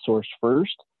food source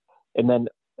first, and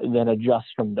then adjust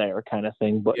from there, kind of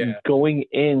thing. But going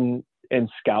in and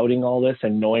scouting all this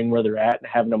and knowing where they're at and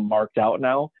having them marked out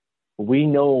now, we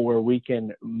know where we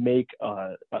can make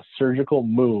a surgical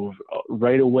move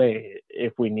right away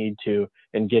if we need to,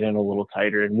 and get in a little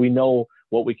tighter. And we know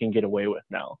what we can get away with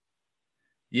now.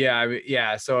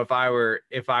 Yeah. So if I were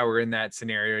in that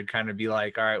scenario, it'd kind of be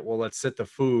like, all right, well, let's sit the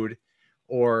food,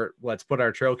 or let's put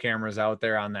our trail cameras out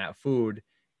there on that food.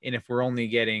 And if we're only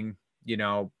getting,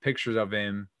 pictures of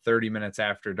him 30 minutes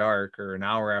after dark or an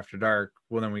hour after dark,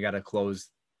 well, then we got to close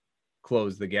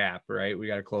the gap, right? We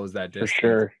got to close that distance. For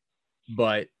sure.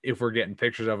 But if we're getting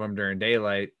pictures of him during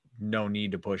daylight, no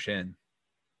need to push in.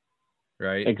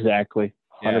 Right. Exactly.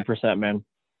 100%, man.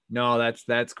 No,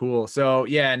 that's cool. So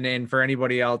yeah. And for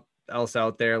anybody else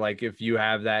out there, like if you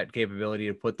have that capability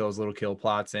to put those little kill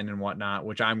plots in and whatnot,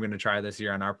 which I'm going to try this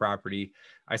year on our property,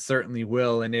 I certainly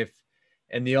will.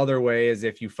 And the other way is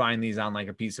if you find these on like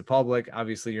a piece of public,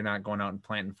 obviously you're not going out and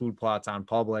planting food plots on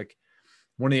public.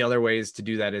 One of the other ways to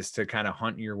do that is to kind of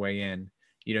hunt your way in.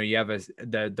 You have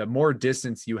the more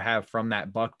distance you have from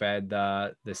that buck bed,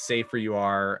 the safer you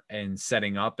are in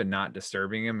setting up and not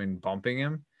disturbing him and bumping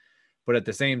him. But at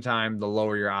the same time, the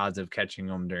lower your odds of catching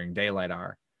them during daylight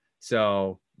are.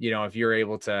 So, if you're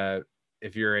able to,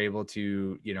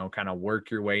 kind of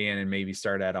work your way in and maybe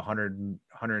start at 100,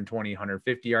 120,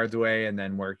 150 yards away, and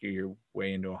then work your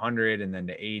way into 100 and then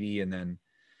to 80. And then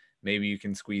maybe you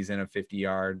can squeeze in a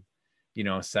 50-yard,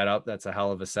 setup. That's a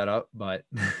hell of a setup, but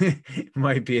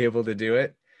might be able to do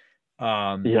it.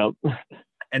 Yep.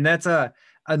 And that's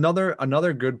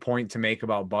another good point to make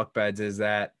about buck beds is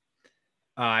that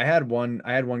I had one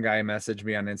guy message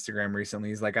me on Instagram recently.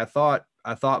 He's like, I thought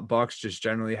bucks just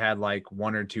generally had like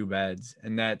one or two beds.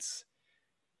 And that's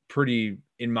pretty,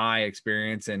 in my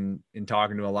experience and in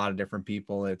talking to a lot of different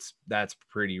people, that's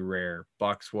pretty rare.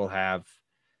 Bucks will have,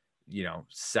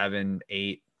 7,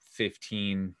 8,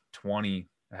 15, 20.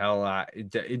 Hell,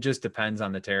 it just depends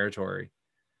on the territory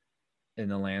in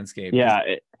the landscape. Yeah.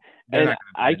 And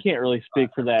I can't really speak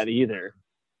for that either.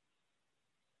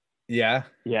 Yeah.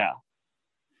 Yeah.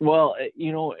 Well,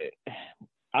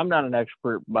 I'm not an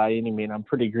expert by any means. I'm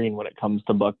pretty green when it comes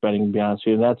to buck bedding, to be honest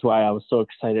with you. And that's why I was so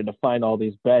excited to find all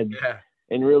these beds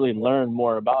and really learn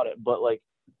more about it. But like,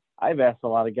 I've asked a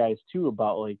lot of guys too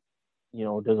about like,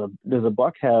 does a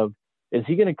buck is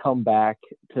he going to come back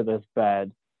to this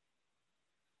bed?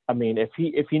 I mean, if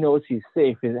he knows he's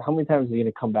safe, how many times is he going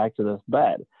to come back to this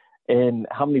bed? And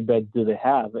how many beds do they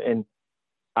have? And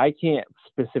I can't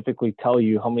specifically tell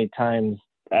you how many times.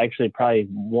 Actually, probably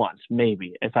once,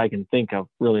 maybe, if I can think of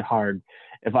really hard.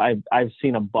 If I've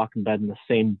seen a buck bed in the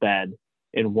same bed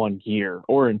in 1 year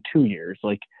or in 2 years,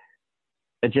 like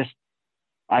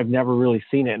I've never really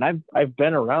seen it. And I've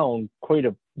been around quite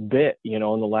a bit, in the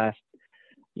last,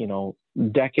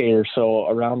 decade or so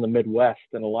around the Midwest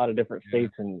and a lot of different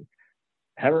states, and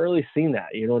haven't really seen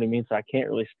that. You know what I mean? So I can't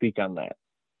really speak on that.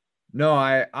 No,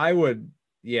 I would.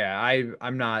 Yeah,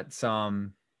 I'm not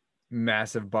some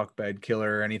massive buck bed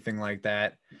killer or anything like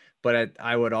that, but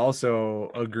I would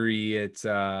also agree it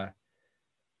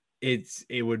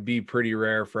would be pretty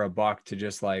rare for a buck to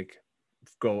just like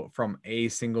go from a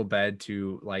single bed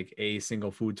to like a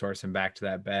single food source and back to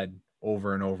that bed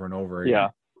over and over and over again. Yeah.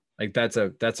 Like that's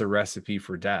a recipe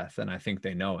for death, and I think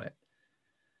they know it.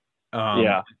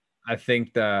 Yeah. I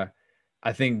think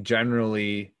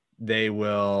generally they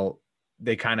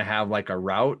kind of have like a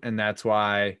route, and that's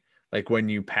why like when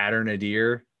you pattern a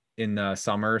deer in the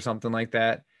summer or something like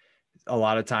that, a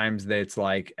lot of times it's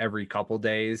like every couple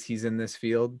days he's in this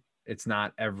field. It's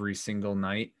not every single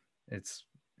night. It's,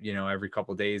 every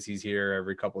couple days he's here,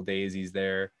 every couple days he's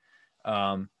there.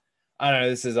 I don't know.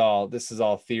 This is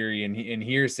all theory and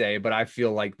hearsay, but I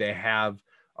feel like they have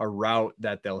a route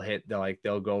that they'll hit.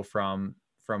 They'll go from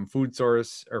food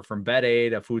source or from bed A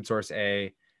to food source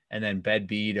A, and then bed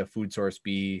B to food source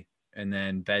B, and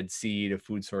then bed C to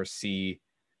food source C,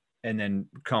 and then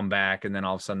come back. And then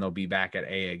all of a sudden they'll be back at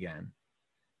A again.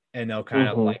 And they'll kind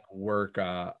of like work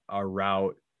a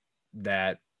route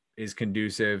that is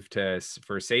conducive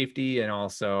for safety and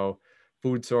also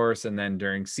food source. And then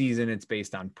during season, it's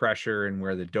based on pressure and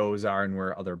where the does are and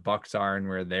where other bucks are and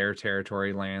where their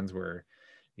territory lands, where,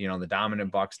 the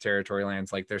dominant bucks territory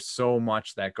lands. Like there's so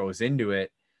much that goes into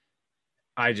it.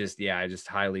 I just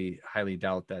highly, highly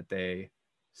doubt that they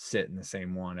sit in the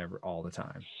same one all the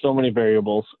time. So many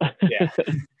variables.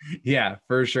 Yeah,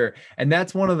 for sure. And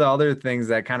that's one of the other things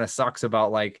that kind of sucks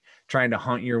about like trying to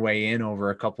hunt your way in over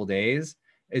a couple days,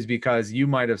 is because you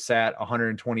might have sat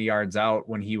 120 yards out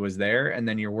when he was there, and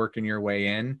then you're working your way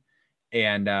in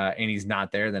and he's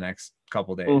not there the next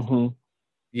couple days.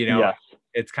 Yes.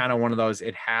 It's kind of one of those,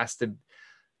 it has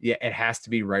to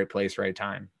be right place, right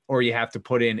time. Or you have to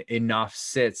put in enough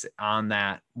sits on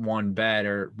that one bed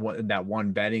or that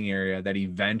one bedding area that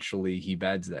eventually he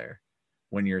beds there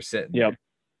when you're sitting there,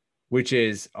 which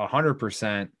is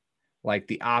 100% like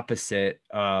the opposite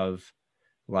of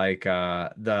like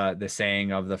the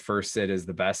saying of the first sit is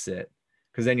the best sit,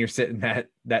 Cause then you're sitting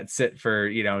that sit for,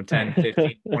 10,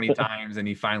 15, 20 times and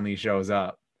he finally shows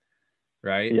up.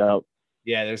 Right. Yep.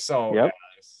 Yeah. Yep.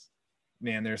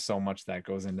 There's so much that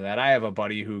goes into that. I have a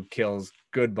buddy who kills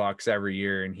good bucks every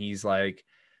year. And he's like,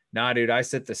 nah, dude, I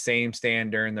sit the same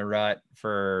stand during the rut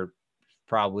for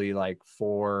probably like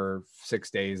 4-6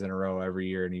 days in a row every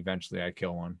year. And eventually I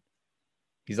kill one.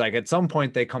 He's like, at some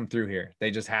point they come through here. They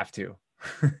just have to.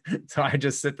 So I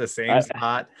just sit the same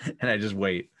spot and I just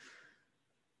wait.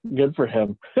 Good for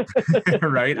him.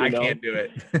 Right? I can't do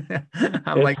it.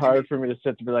 It's hard for me to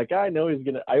sit to be like, I know he's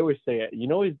gonna. I always say it.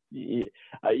 You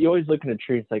always look at a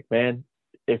tree. It's like, man,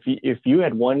 if you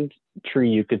had one tree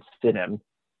you could sit in,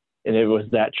 and it was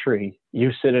that tree,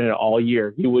 you sit in it all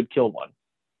year, you would kill one.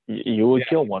 You would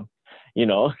kill one.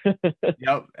 Yep.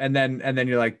 And then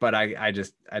you're like, but I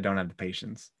don't have the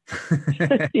patience.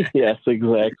 Yes,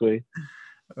 exactly.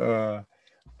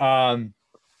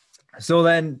 So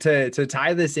then to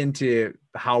tie this into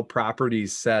how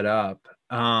property's set up,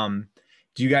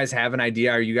 do you guys have an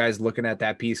idea? Are you guys looking at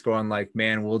that piece going like,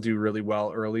 man, we'll do really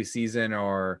well early season,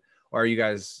 or are you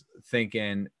guys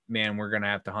thinking, man, we're going to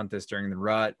have to hunt this during the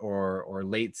rut or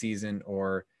late season,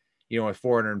 or, with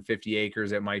 450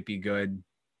 acres, it might be good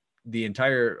the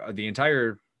entire,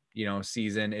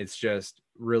 season. It's just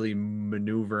really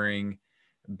maneuvering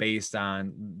based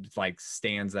on like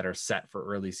stands that are set for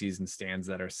early season, stands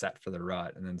that are set for the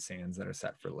rut, and then stands that are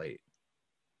set for late.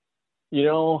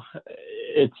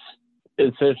 It's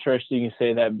interesting you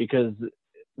say that, because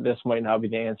this might not be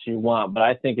the answer you want, but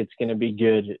I think it's going to be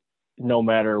good no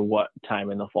matter what time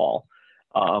in the fall.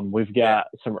 We've got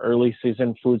some early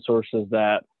season food sources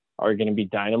that are going to be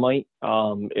dynamite,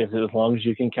 as long as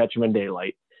you can catch them in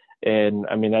daylight. And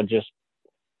I mean, that just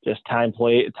time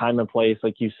and place,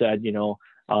 like you said.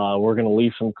 We're going to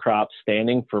leave some crops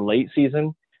standing for late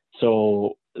season,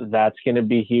 so that's going to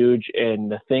be huge. And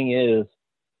the thing is,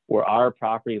 where our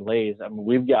property lays, I mean,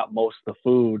 we've got most of the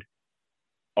food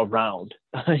around.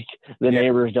 Like the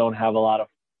neighbors don't have a lot of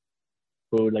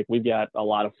food. Like we've got a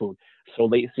lot of food. So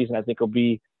late season, I think will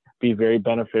be very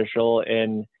beneficial.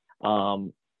 And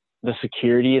the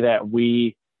security that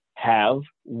we have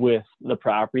with the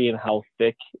property and how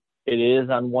thick it is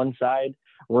on one side,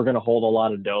 we're going to hold a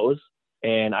lot of does.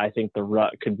 And I think the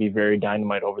rut could be very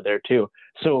dynamite over there too.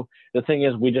 So the thing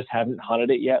is, we just haven't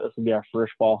hunted it yet. This will be our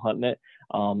first fall hunting it.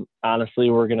 Honestly,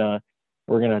 we're gonna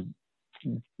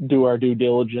do our due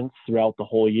diligence throughout the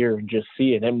whole year and just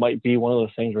see it. It might be one of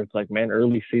those things where it's like, man,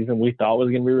 early season we thought was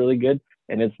gonna be really good,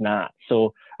 and it's not.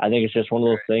 So I think it's just one of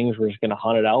those things we're just gonna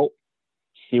hunt it out,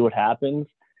 see what happens,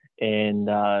 and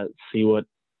see what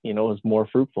is more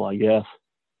fruitful, I guess.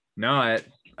 No,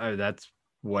 that's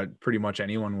what pretty much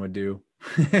anyone would do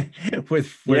with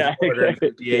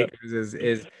 450 acres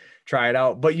is try it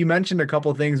out. But you mentioned a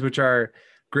couple things which are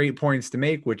great points to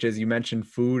make, which is you mentioned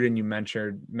food and you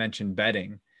mentioned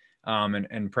bedding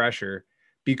and pressure,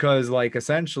 because like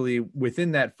essentially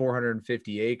within that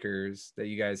 450 acres that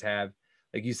you guys have,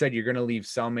 like you said, you're going to leave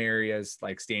some areas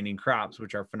like standing crops,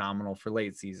 which are phenomenal for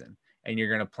late season. And you're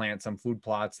going to plant some food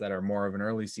plots that are more of an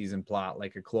early season plot,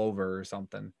 like a clover or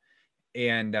something.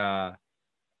 And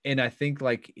I think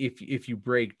like if you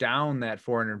break down that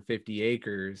 450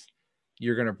 acres,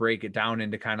 you're going to break it down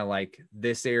into kind of like,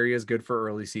 this area is good for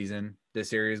early season.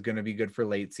 This area is going to be good for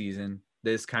late season.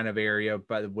 This kind of area,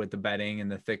 but with the bedding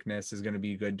and the thickness, is going to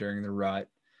be good during the rut.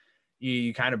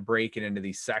 You kind of break it into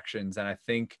these sections. And I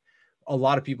think a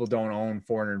lot of people don't own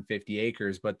 450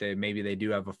 acres, but maybe they do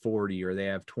have a 40, or they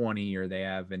have 20, or they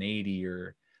have an 80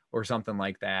 or something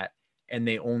like that. And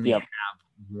they only have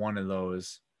one of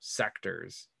those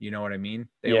sectors. You know what I mean?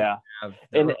 They only have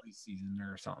the early season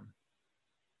or something.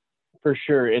 For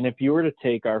sure. And if you were to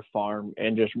take our farm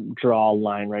and just draw a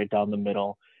line right down the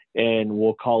middle, and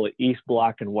we'll call it East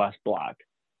Block and West Block.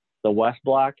 The West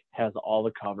Block has all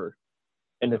the cover,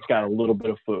 and it's got a little bit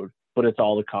of food, but it's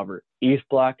all the cover. East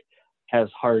Block has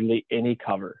hardly any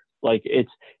cover. Like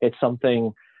it's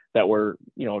something that we're,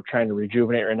 trying to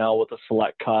rejuvenate right now with a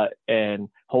select cut, and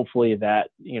hopefully that,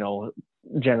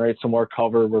 generates some more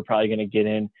cover. We're probably going to get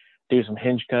in, do some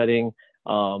hinge cutting,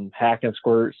 hack and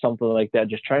squirt, something like that,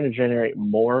 just trying to generate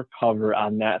more cover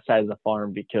on that side of the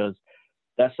farm, because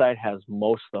that side has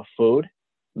most of the food,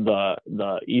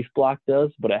 the East Block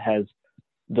does, but it has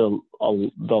the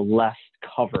less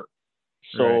cover.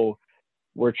 So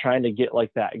we're trying to get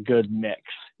like that good mix,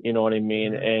 you know what I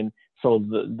mean? Mm-hmm. And so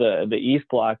the East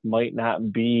Block might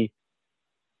not be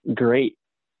great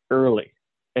early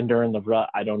and during the rut.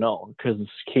 I don't know, because the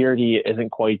security isn't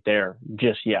quite there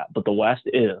just yet, but the West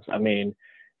is. I mean,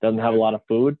 doesn't have a lot of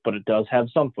food, but it does have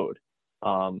some food.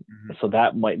 So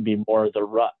that might be more of the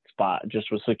rut. spot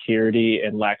just with security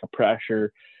and lack of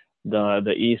pressure.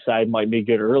 The east side might be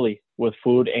good early with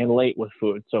food and late with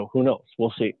food. So who knows?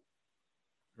 We'll see.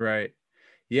 Right.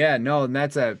 Yeah, no, and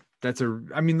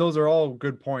I mean, those are all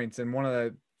good points. And one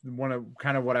of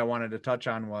kind of what I wanted to touch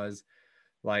on was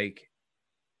like,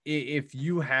 if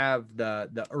you have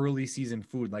the early season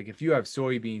food, like if you have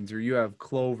soybeans or you have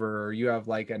clover or you have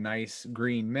like a nice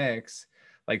green mix,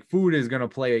 like food is going to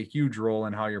play a huge role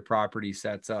in how your property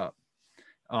sets up.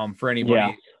 For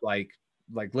anybody like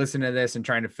listen to this and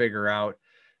trying to figure out,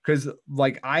 because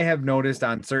like I have noticed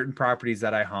on certain properties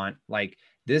that I hunt, like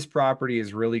this property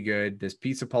is really good. This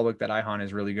piece of public that I hunt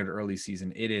is really good early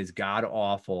season. It is god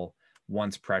awful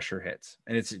once pressure hits,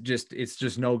 and it's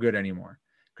just no good anymore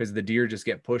because the deer just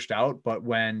get pushed out.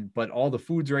 But all the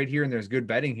food's right here and there's good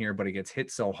bedding here, but it gets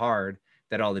hit so hard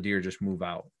that all the deer just move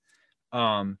out.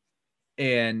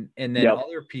 And then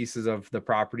other pieces of the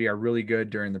property are really good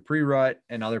during the pre-rut,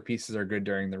 and other pieces are good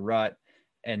during the rut,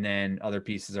 and then other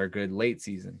pieces are good late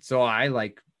season. So I'm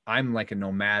like a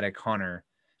nomadic hunter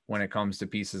when it comes to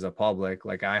pieces of public.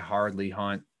 Like I hardly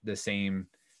hunt the same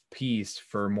piece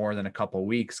for more than a couple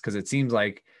weeks, because it seems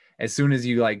like as soon as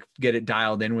you like get it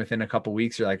dialed in within a couple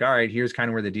weeks, you're like, all right, here's kind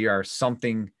of where the deer are.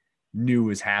 Something new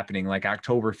is happening. Like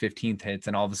October 15th hits,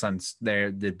 and all of a sudden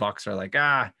the bucks are like,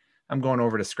 I'm going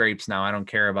over to scrapes now. I don't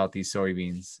care about these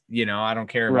soybeans. I don't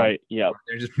care about. Right. Yeah.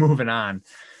 They're just moving on.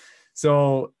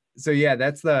 So yeah,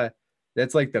 that's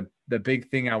like the big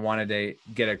thing I wanted to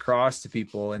get across to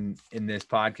people in this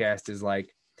podcast is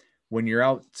like, when you're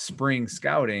out spring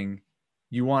scouting,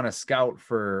 you want to scout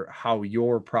for how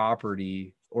your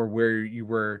property or where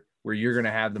you're going to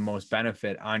have the most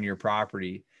benefit on your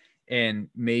property. And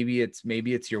maybe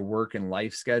it's your work and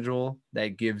life schedule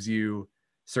that gives you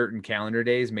certain calendar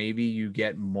days. Maybe you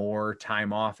get more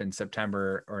time off in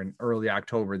September or in early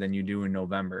October than you do in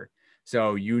November.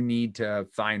 So you need to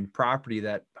find property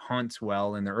that hunts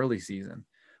well in the early season,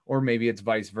 or maybe it's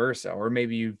vice versa, or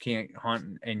maybe you can't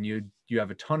hunt and you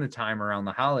have a ton of time around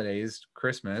the holidays,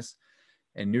 Christmas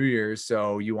and New Year's.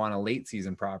 So you want a late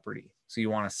season property. So you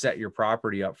want to set your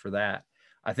property up for that.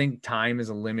 I think time is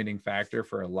a limiting factor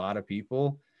for a lot of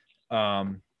people.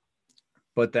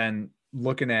 But then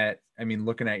looking at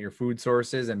your food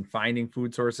sources and finding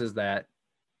food sources that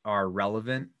are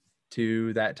relevant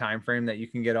to that time frame that you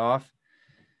can get off.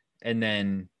 And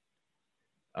then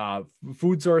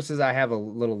food sources, I have a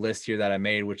little list here that I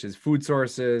made, which is food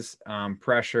sources,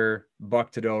 pressure,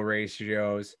 buck to doe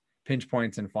ratios, pinch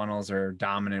points, and funnels, or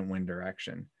dominant wind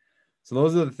direction. So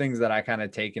those are the things that I kind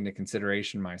of take into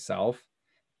consideration myself.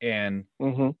 And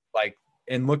like,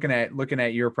 and looking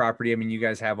at your property, I mean, you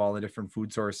guys have all the different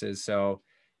food sources. So,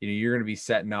 you're going to be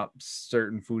setting up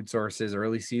certain food sources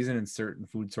early season and certain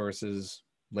food sources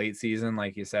late season,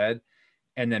 like you said.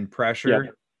 And then pressure.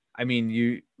 Yep. I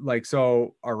mean,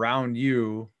 so around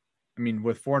you, I mean,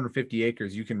 with 450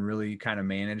 acres, you can really kind of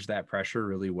manage that pressure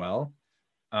really well.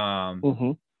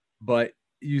 But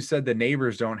you said the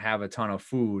neighbors don't have a ton of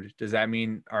food. Does that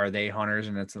mean, are they hunters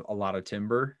and it's a lot of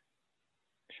timber?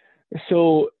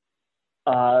 So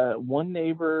there's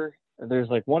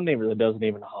like one neighbor that doesn't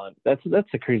even hunt. That's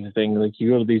the crazy thing. Like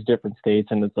you go to these different states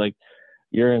and it's like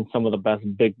you're in some of the best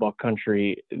big buck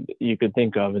country you could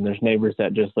think of, and there's neighbors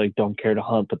that just like don't care to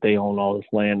hunt, but they own all this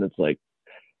land. It's like,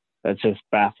 that's just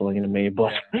baffling to me.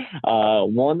 But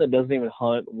one that doesn't even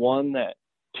hunt,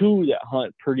 two that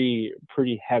hunt pretty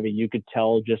heavy. You could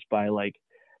tell just by like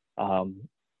when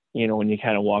you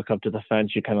kind of walk up to the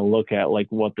fence, you kind of look at like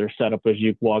what their setup is.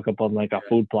 You walk up on like a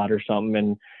food plot or something,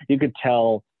 and you could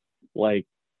tell like,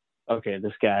 okay,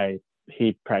 this guy,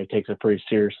 he probably takes it pretty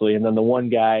seriously. And then the one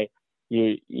guy,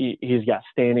 he's got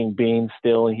standing beams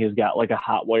still, and he's got like a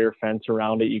hot wire fence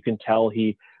around it. You can tell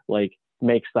he like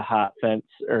makes the hot fence,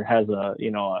 or has a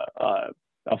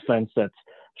fence that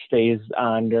stays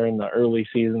on during the early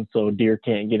season so deer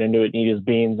can't get into it and eat his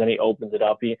beans. Then he opens it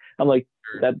up. I'm like,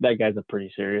 that guy's a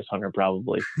pretty serious hunter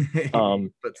probably.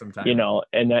 But sometimes,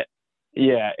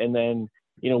 and then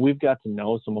we've got to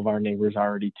know some of our neighbors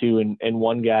already too, and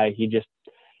one guy, he just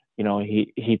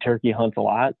he turkey hunts a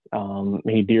lot.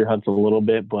 He deer hunts a little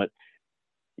bit, but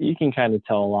you can kind of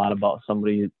tell a lot about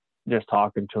somebody just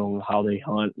talking to them, how they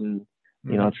hunt. And,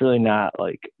 it's really not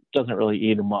like, doesn't really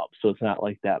eat them up. So it's not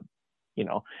like that,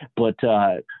 but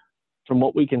from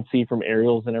what we can see from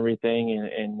aerials and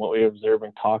everything, and what we observe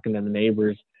and talking to the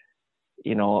neighbors,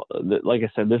 like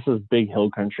I said, this is big hill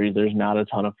country. There's not a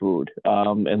ton of food,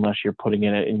 unless you're putting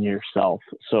it in yourself.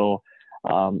 So,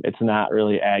 it's not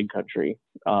really ag country.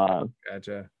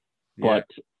 Gotcha. Yeah.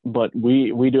 But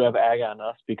we do have ag on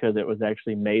us because it was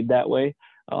actually made that way.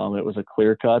 It was a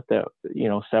clear cut that,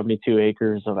 72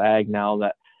 acres of ag now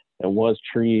that it was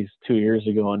trees 2 years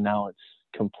ago, and now it's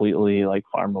completely like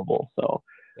farmable. So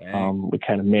we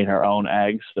kind of made our own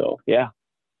ag. So yeah.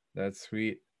 That's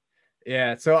sweet.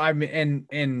 Yeah. So I'm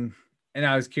and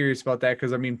I was curious about that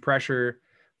because I mean pressure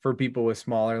for people with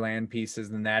smaller land pieces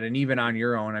than that, and even on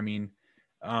your own, I mean,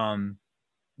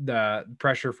 the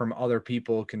pressure from other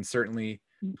people can certainly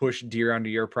push deer onto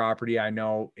your property. I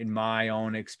know in my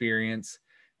own experience,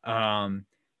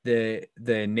 the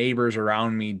neighbors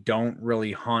around me don't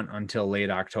really hunt until late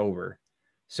October.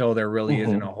 So there really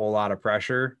isn't a whole lot of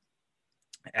pressure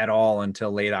at all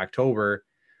until late October.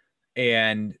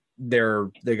 And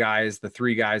the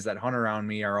three guys that hunt around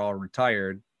me are all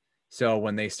retired. So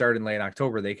when they start in late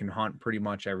October, they can hunt pretty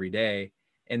much every day.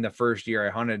 In the first year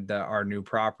I hunted our new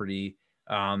property,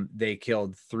 they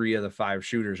killed 3 of the 5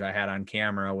 shooters I had on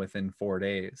camera within 4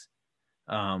 days.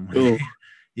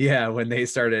 Yeah, when they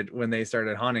started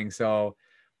hunting. So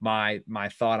my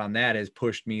thought on that is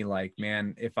pushed me like,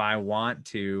 man, if I want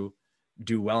to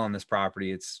do well on this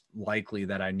property, it's likely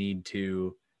that I need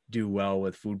to do well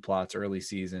with food plots early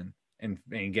season and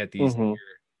get these deer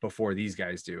before these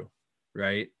guys do.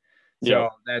 Right. So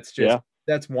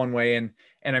that's one way. And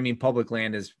I mean, public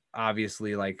land is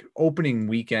obviously like opening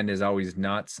weekend is always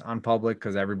nuts on public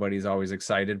because everybody's always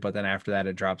excited. But then after that,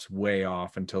 it drops way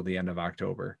off until the end of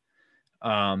October.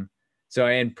 So,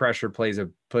 and pressure plays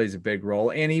a big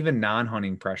role, and even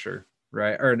non-hunting pressure,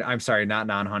 right? Or I'm sorry, not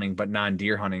non-hunting, but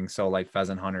non-deer hunting. So like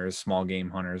pheasant hunters, small game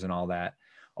hunters, and all that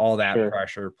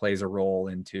pressure plays a role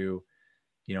into,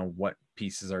 what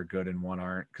pieces are good and what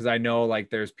aren't. Cause I know like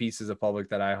there's pieces of public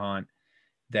that I hunt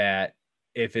that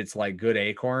if it's like good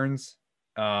acorns,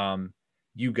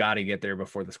 you got to get there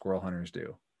before the squirrel hunters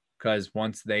do. Cause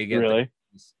once they get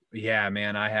yeah,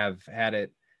 man, I've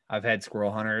had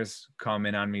squirrel hunters come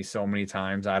in on me so many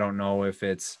times. I don't know if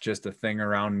it's just a thing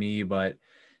around me, but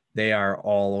they are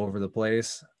all over the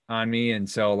place on me. And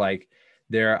so like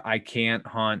I can't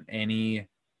hunt any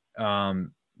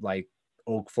like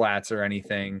oak flats or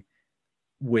anything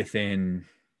within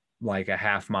like a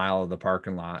half mile of the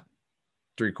parking lot,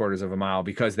 3/4 of a mile,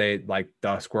 because they like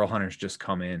the squirrel hunters just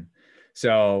come in.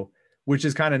 So, which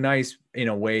is kind of nice in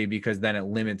a way, because then it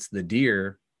limits the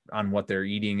deer on what they're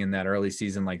eating in that early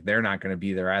season. Like they're not going to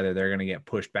be there either. They're going to get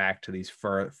pushed back to these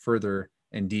further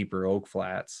and deeper oak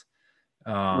flats.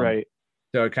 Right.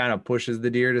 So it kind of pushes the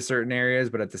deer to certain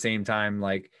areas, but at the same time,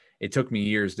 like it took me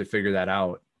years to figure that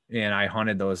out. And I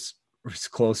hunted those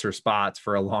closer spots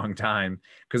for a long time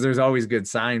because there's always good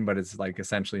sign, but it's like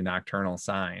essentially nocturnal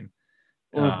sign.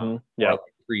 Or like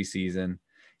preseason.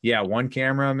 Yeah, one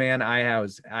camera, man, I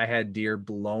had deer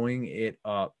blowing it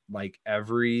up like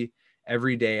every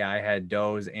day. I had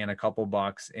does and a couple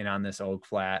bucks in on this oak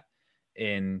flat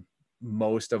in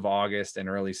most of August and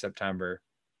early September.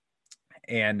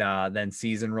 And then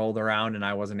season rolled around and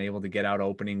I wasn't able to get out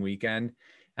opening weekend.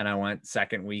 And I went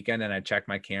second weekend and I checked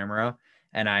my camera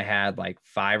and I had like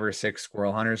 5 or 6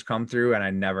 squirrel hunters come through and I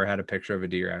never had a picture of a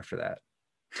deer after that.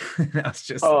 I was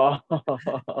just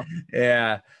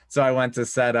yeah. So I went to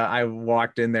set up. I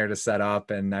walked in there to set up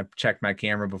and I checked my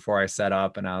camera before I set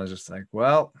up. And I was just like,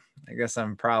 well, I guess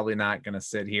I'm probably not going to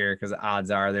sit here because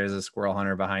odds are there's a squirrel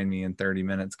hunter behind me in 30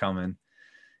 minutes coming,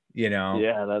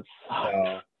 Yeah, that's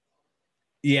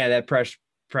yeah, that pressure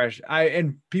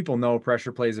and people know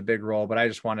pressure plays a big role, but I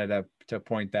just wanted to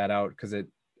point that out because it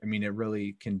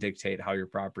really can dictate how your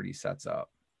property sets up.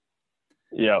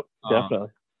 Yep, definitely.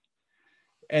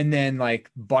 And then like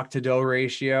buck to doe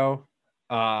ratio,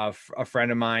 a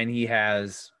friend of mine,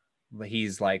 he's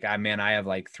like, I have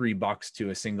like 3 bucks to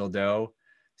a single doe.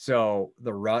 So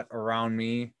the rut around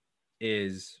me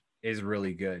is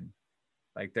really good.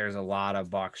 Like there's a lot of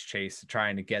bucks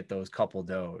trying to get those couple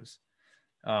does.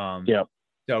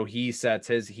 So he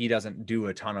doesn't do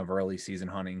a ton of early season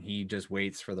hunting. He just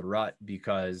waits for the rut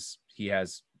because he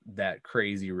has that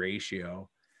crazy ratio.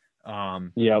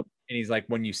 And he's like,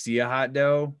 when you see a hot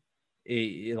doe,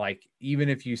 like even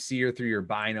if you see her through your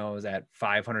binos at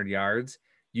 500 yards,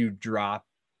 you drop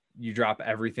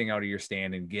everything out of your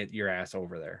stand and get your ass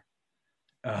over there.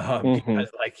 Because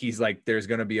like he's like, there's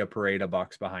gonna be a parade of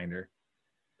bucks behind her.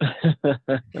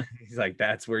 He's like,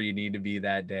 that's where you need to be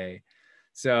that day.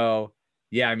 So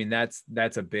yeah, I mean that's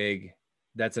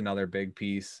another big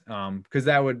piece, because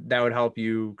that would help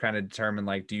you kind of determine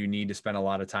like, do you need to spend a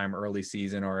lot of time early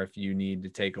season, or if you need to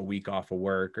take a week off of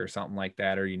work or something like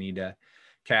that, or you need to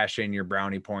cash in your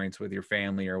brownie points with your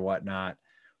family or whatnot.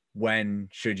 When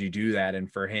should you do that?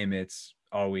 And for him, it's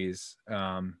always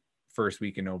first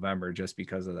week in November, just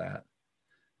because of that.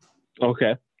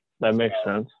 Okay, that makes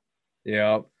sense.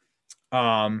 Yep.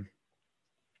 Um,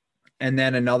 and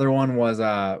then another one was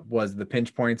the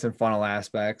pinch points and funnel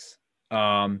aspects.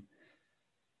 Um,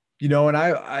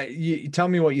 and you tell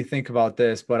me what you think about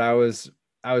this, but I was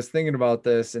thinking about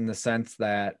this in the sense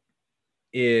that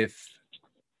if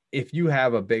you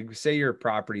have a big, say your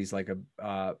property's like an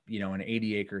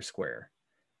 80-acre square,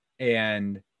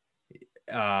 and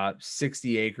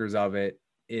 60 acres of it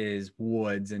is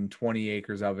woods and 20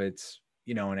 acres of it's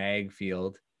an ag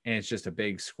field, and it's just a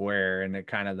big square, and it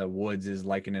kind of, the woods is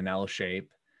like in an L shape.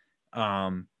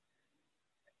 um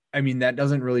I mean, that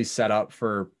doesn't really set up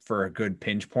for a good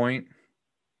pinch point,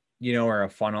 or a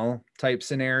funnel type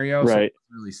scenario. So it Right.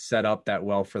 doesn't really set up that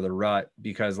well for the rut,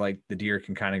 because like the deer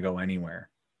can kind of go anywhere.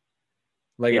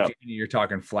 Like if Yep. you're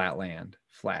talking flat land,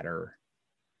 flatter.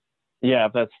 Yeah,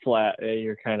 if that's flat,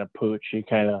 you're kind of pooch. You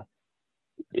kind of,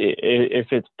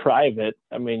 if it's private,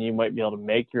 I mean, you might be able to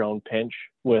make your own pinch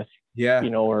with, Yeah.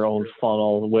 our own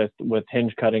funnel with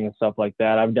hinge cutting and stuff like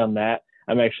that. I've done that.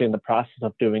 I'm actually in the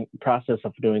process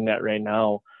of doing that right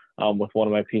now, with one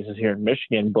of my pieces here in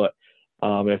Michigan. But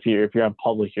if you're on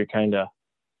public, you're kind of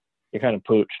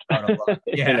pooched. Out of luck.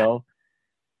 you Yeah. know.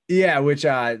 Yeah, which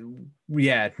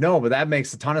yeah, no, but that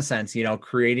makes a ton of sense,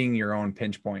 creating your own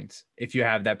pinch points if you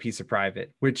have that piece of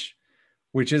private, which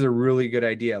is a really good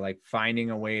idea, like finding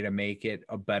a way to make it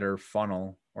a better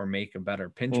funnel or make a better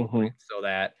pinch point, so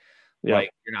that Yep.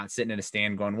 like you're not sitting at a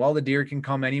stand going, well, the deer can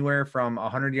come anywhere from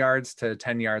 100 yards to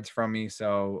 10 yards from me,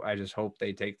 so I just hope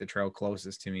they take the trail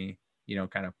closest to me,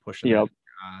 kind of pushing the Yep.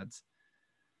 odds.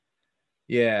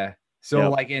 Yeah. So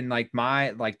Yep. like in like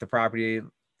the property,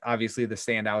 obviously the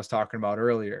stand I was talking about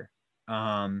earlier,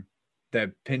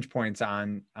 the pinch points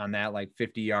on that, like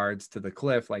 50 yards to the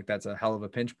cliff, like that's a hell of a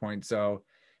pinch point. So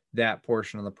that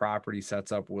portion of the property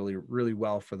sets up really, really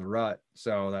well for the rut.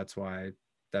 So that's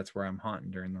where I'm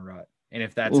hunting during the rut. And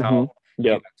if that's how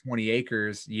you Yep. got 20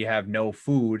 acres, you have no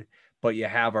food, but you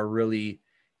have a really,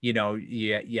 you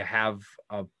have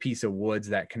a piece of woods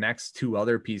that connects two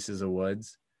other pieces of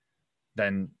woods,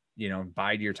 then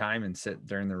bide your time and sit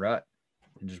during the rut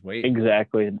and just wait.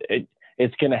 Exactly.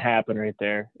 It's going to happen right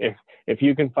there. If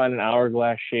you can find an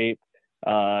hourglass shape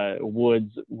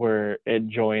woods where it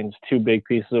joins two big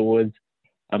pieces of woods,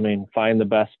 I mean, find the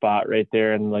best spot right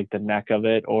there in like the neck of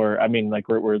it, or I mean, like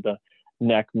where the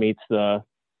neck meets the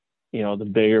the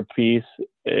bigger piece,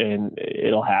 and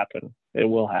it'll happen. It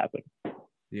will happen.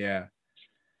 Yeah.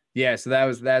 Yeah, so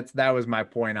that was my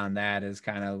point on that, is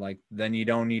kind of like, then you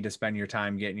don't need to spend your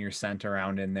time getting your scent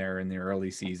around in there in the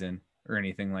early season or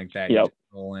anything like that. You Yep. just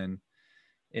roll in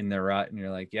the rut and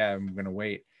you're like, yeah, I'm gonna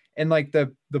wait. And like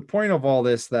the point of all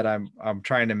this that I'm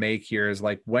trying to make here is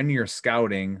like, when you're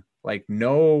scouting, like,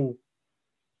 know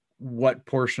what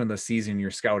portion of the season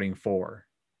you're scouting for,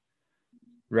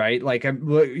 right? Like,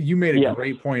 you made a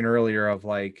great point earlier of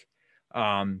like,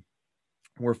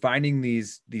 we're finding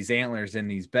these antlers in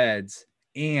these beds,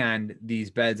 and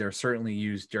these beds are certainly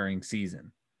used during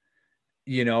season.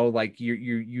 Like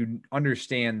you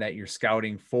understand that you're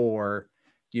scouting for,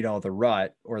 the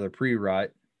rut or the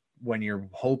pre-rut, when you're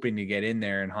hoping to get in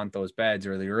there and hunt those beds,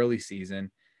 or the early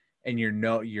season, and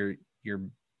you're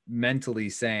mentally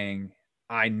saying,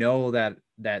 I know that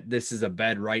this is a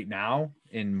bed right now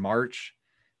in March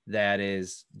that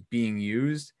is being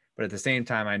used, but at the same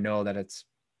time, I know that it's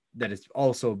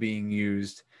also being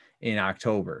used in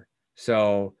October.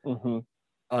 So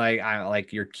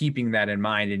like you're keeping that in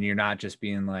mind, and you're not just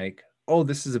being like, oh,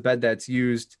 this is a bed that's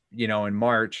used, in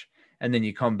March, and then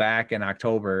you come back in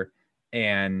October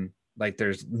and like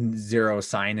there's zero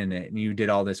sign in it, and you did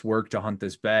all this work to hunt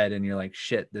this bed, and you're like,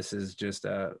 shit, this is just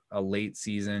a late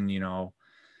season,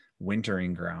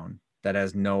 wintering ground that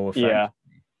has no effect. Yeah.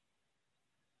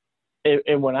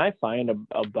 And when I find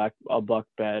a buck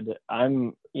bed,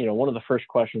 I'm, one of the first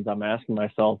questions I'm asking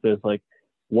myself is like,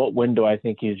 what wind do I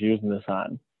think he's using this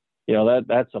on?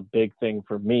 That's a big thing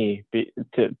for me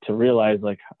to realize,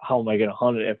 like, how am I going to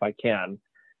hunt it if I can?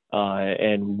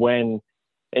 And when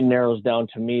it narrows down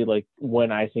to me, like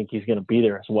when I think he's going to be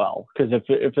there as well. Because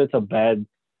if it's a bed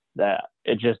that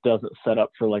it just doesn't set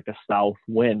up for like a south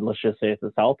wind, let's just say it's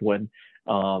a south wind,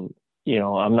 I'm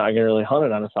not going to really hunt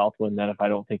it on a south wind then if I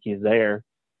don't think he's there,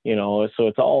 so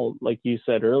it's all, like you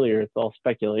said earlier, it's all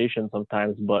speculation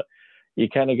sometimes, but you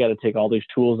kind of got to take all these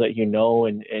tools that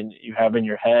and you have in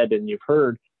your head and you've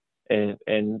heard, and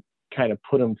kind of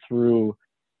put them through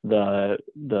the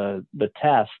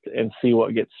test and see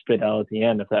what gets spit out at the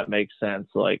end, if that makes sense.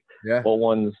 Like, what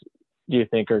ones do you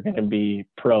think are going to be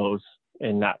pros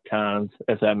and not cons,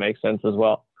 if that makes sense as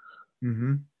well?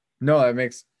 Mm-hmm. No, that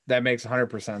makes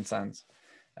 100% sense.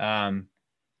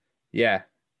 Yeah,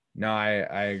 no,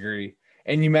 I agree.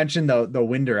 And you mentioned the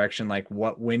wind direction, like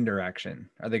what wind direction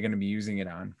are they going to be using it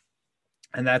on?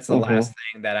 And that's the last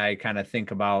thing that I kind of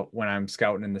think about when I'm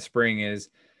scouting in the spring is,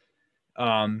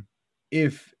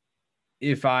 if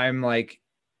I'm like,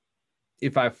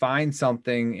 if I find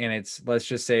something and it's, let's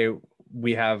just say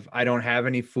I don't have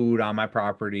any food on my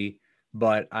property,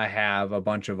 but I have a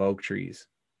bunch of oak trees.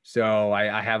 So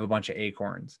I have a bunch of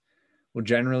acorns. Well,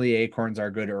 generally acorns are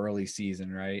good early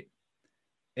season, right?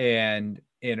 And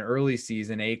in early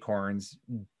season, acorns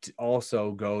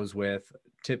also goes with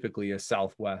typically a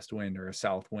southwest wind or a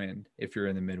south wind if you're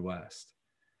in the Midwest.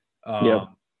 Yep.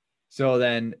 So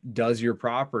then does your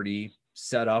property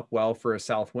set up well for a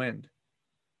south wind?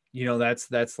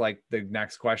 That's like the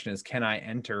next question is, can I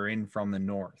enter in from the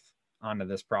north onto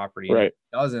this property? And Right. if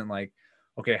it doesn't, like,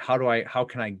 okay, how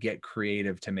can I get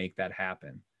creative to make that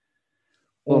happen?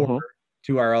 Or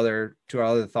to our other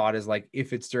thought is like,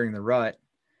 if it's during the rut,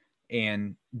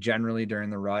 and generally during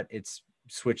the rut, it's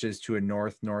switches to a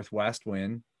northwest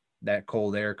wind, that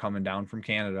cold air coming down from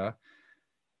Canada.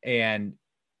 And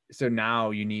so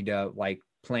now you need to like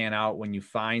plan out when you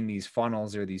find these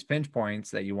funnels or these pinch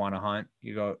points that you want to hunt.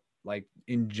 You go, like,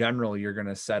 in general, you're going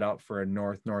to set up for a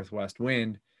northwest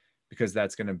wind because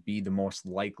that's going to be the most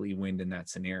likely wind in that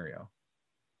scenario.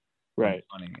 Right.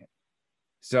 Hunting it.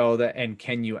 So that, and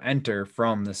can you enter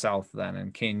from the south then?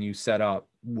 And can you set up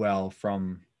well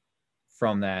from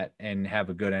that and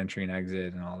have a good entry and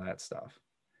exit and all that stuff?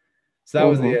 So that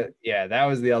was that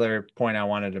was the other point I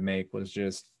wanted to make, was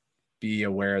just be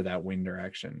aware of that wind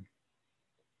direction.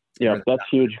 Yeah, that's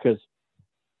huge, because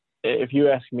if you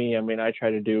ask me, I mean, I try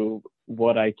to do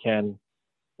what I can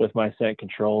with my scent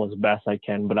control as best I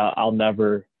can, but I'll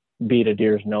never beat a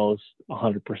deer's nose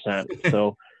 100%.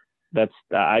 So that's,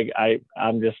 I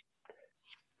got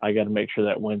to make sure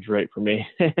that wind's right for me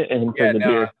and for the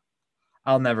deer.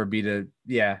 I'll never beat it.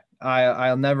 Yeah,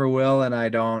 I'll never will. And I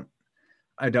don't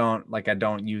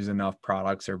use enough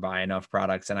products or buy enough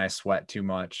products, and I sweat too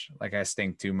much. Like, I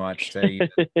stink too much to even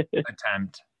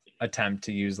attempt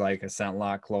to use like a scent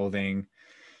lock clothing.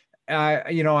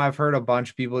 I've heard a bunch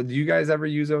of people. Do you guys ever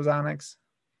use Ozonics?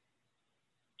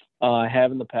 I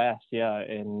have in the past. Yeah.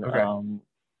 And,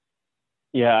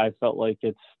 yeah, I felt like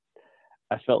it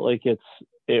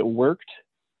worked.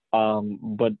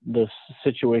 But the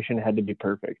situation had to be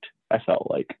perfect, I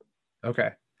felt like.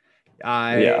 Okay.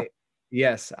 So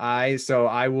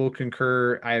I will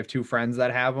concur. I have two friends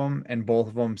that have them, and both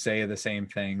of them say the same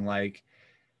thing. Like,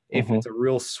 if it's a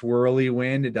real swirly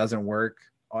wind, it doesn't work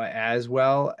as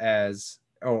well as,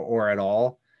 or at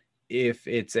all. If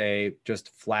it's a just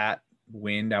flat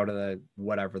wind out of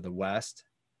the west,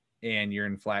 and you're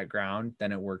in flat ground,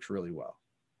 then it works really well.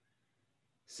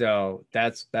 So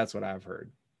that's what I've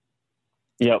heard.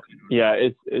 Yep. Yeah.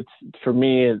 It's for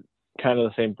me, it's kind of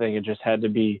the same thing. It just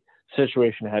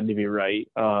situation had to be right.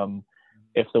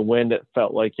 If the wind, it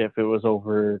felt like if it was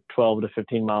over 12 to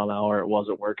 15 mile an hour, it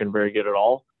wasn't working very good at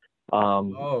all.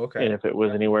 And if it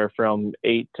was anywhere from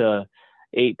 8 to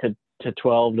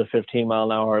 12 to 15 mile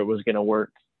an hour, it was going to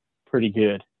work pretty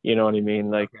good. You know what I mean?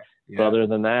 Like, but other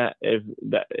than that,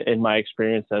 in my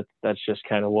experience, that's just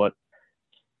kind of what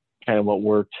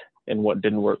worked and what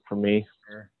didn't work for me.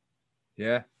 Sure.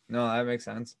 Yeah, no, that makes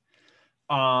sense.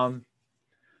 All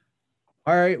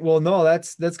right. Well, no,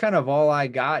 that's kind of all I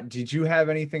got. Did you have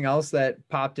anything else that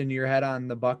popped into your head on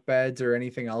the buck beds, or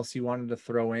anything else you wanted to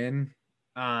throw in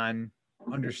on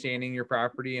understanding your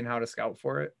property and how to scout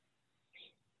for it?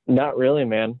 Not really,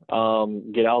 man.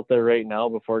 Get out there right now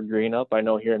before green up. I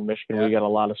know here in Michigan, we got a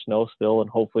lot of snow still, and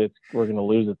hopefully we're going to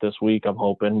lose it this week, I'm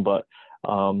hoping. But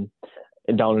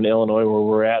down in Illinois where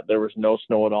we're at, there was no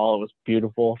snow at all. It was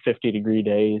beautiful, 50-degree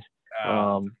days.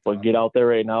 But get out there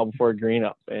right now before green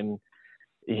up. And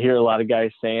you hear a lot of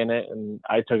guys saying it, and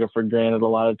I took it for granted a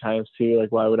lot of times too.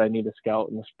 Like, why would I need to scout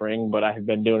in the spring? But I have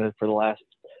been doing it for the last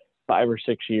 5 or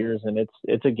 6 years, and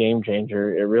it's a game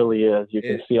changer. It really is. You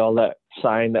can see all that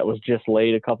sign that was just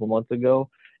laid a couple months ago,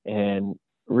 and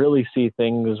really see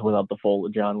things without the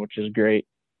foliage on, which is great.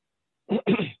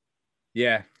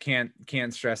 Yeah,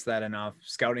 can't stress that enough.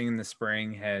 Scouting in the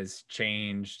spring has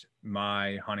changed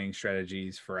my hunting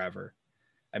strategies forever.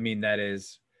 I mean, that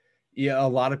is, a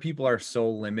lot of people are so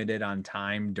limited on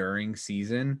time during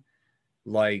season.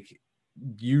 Like,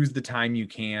 use the time you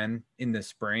can in the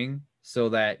spring so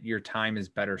that your time is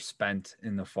better spent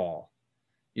in the fall.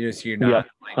 So you're not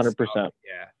 100%. Yeah.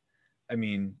 I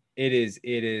mean, it is.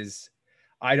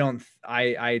 I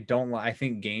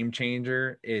think game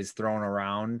changer is thrown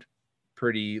around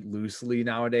pretty loosely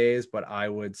nowadays, but I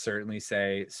would certainly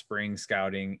say spring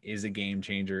scouting is a game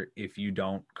changer if you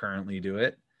don't currently do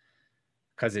it.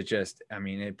 because it just, I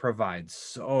mean, it provides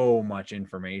so much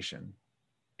information,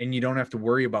 and you don't have to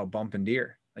worry about bumping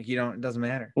deer. Like it doesn't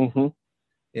matter. Mm-hmm.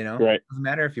 You know, Right. It doesn't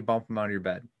matter if you bump them out of your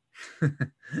bed.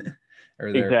 Or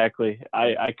Exactly.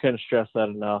 I couldn't stress that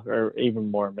enough, or even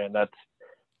more, man.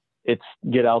 It's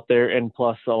get out there, and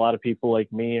plus a lot of people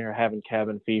like me are having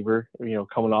cabin fever,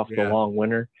 coming off the long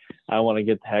winter. I want to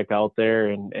get the heck out there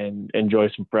and enjoy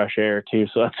some fresh air too.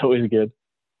 So that's always good.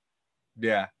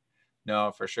 Yeah,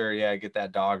 no, for sure. Yeah. Get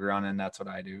that dog running. That's what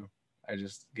I do. I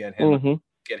just get him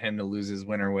to lose his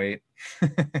winter weight.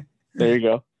 There you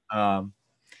go.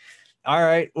 All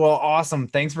right. Well, awesome.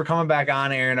 Thanks for coming back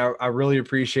on, Aaron. I really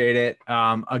appreciate it.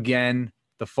 Again,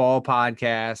 the Fall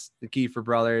Podcast, the Kiefer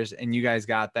Brothers, and you guys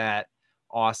got that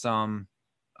awesome,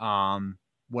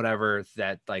 whatever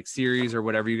that like series or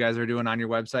whatever you guys are doing on your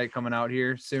website coming out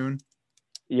here soon.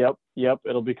 Yep.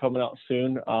 It'll be coming out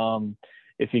soon.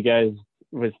 If you guys,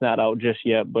 it's not out just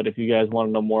yet, but if you guys want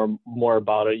to know more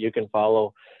about it, you can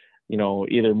follow,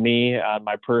 either me on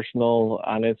my personal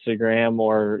on Instagram,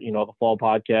 or, the Fall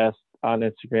Podcast on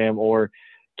Instagram, or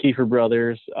Kiefer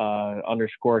Brothers _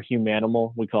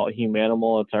 Humanimal. We call it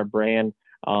Humanimal. It's our brand.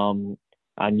 On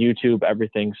YouTube,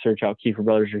 everything, search out Kiefer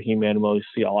Brothers or Humanimal. You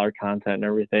see all our content and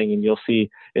everything, and you'll see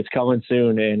it's coming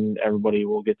soon, and everybody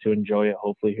will get to enjoy it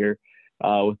hopefully here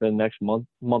within the next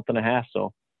month and a half.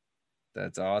 So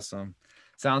that's awesome.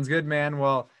 Sounds good, man.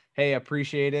 Well, hey,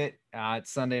 appreciate it.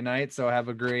 It's Sunday night, so have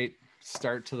a great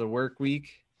start to the work week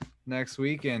next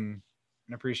week, and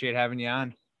appreciate having you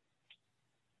on.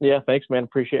 Yeah, thanks, man.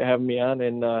 Appreciate having me on,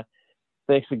 and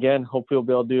thanks again. Hopefully we'll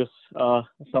be able to do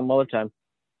this some other time.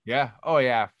 Yeah. Oh,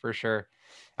 yeah, for sure.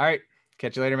 All right.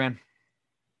 Catch you later, man.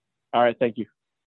 All right. Thank you.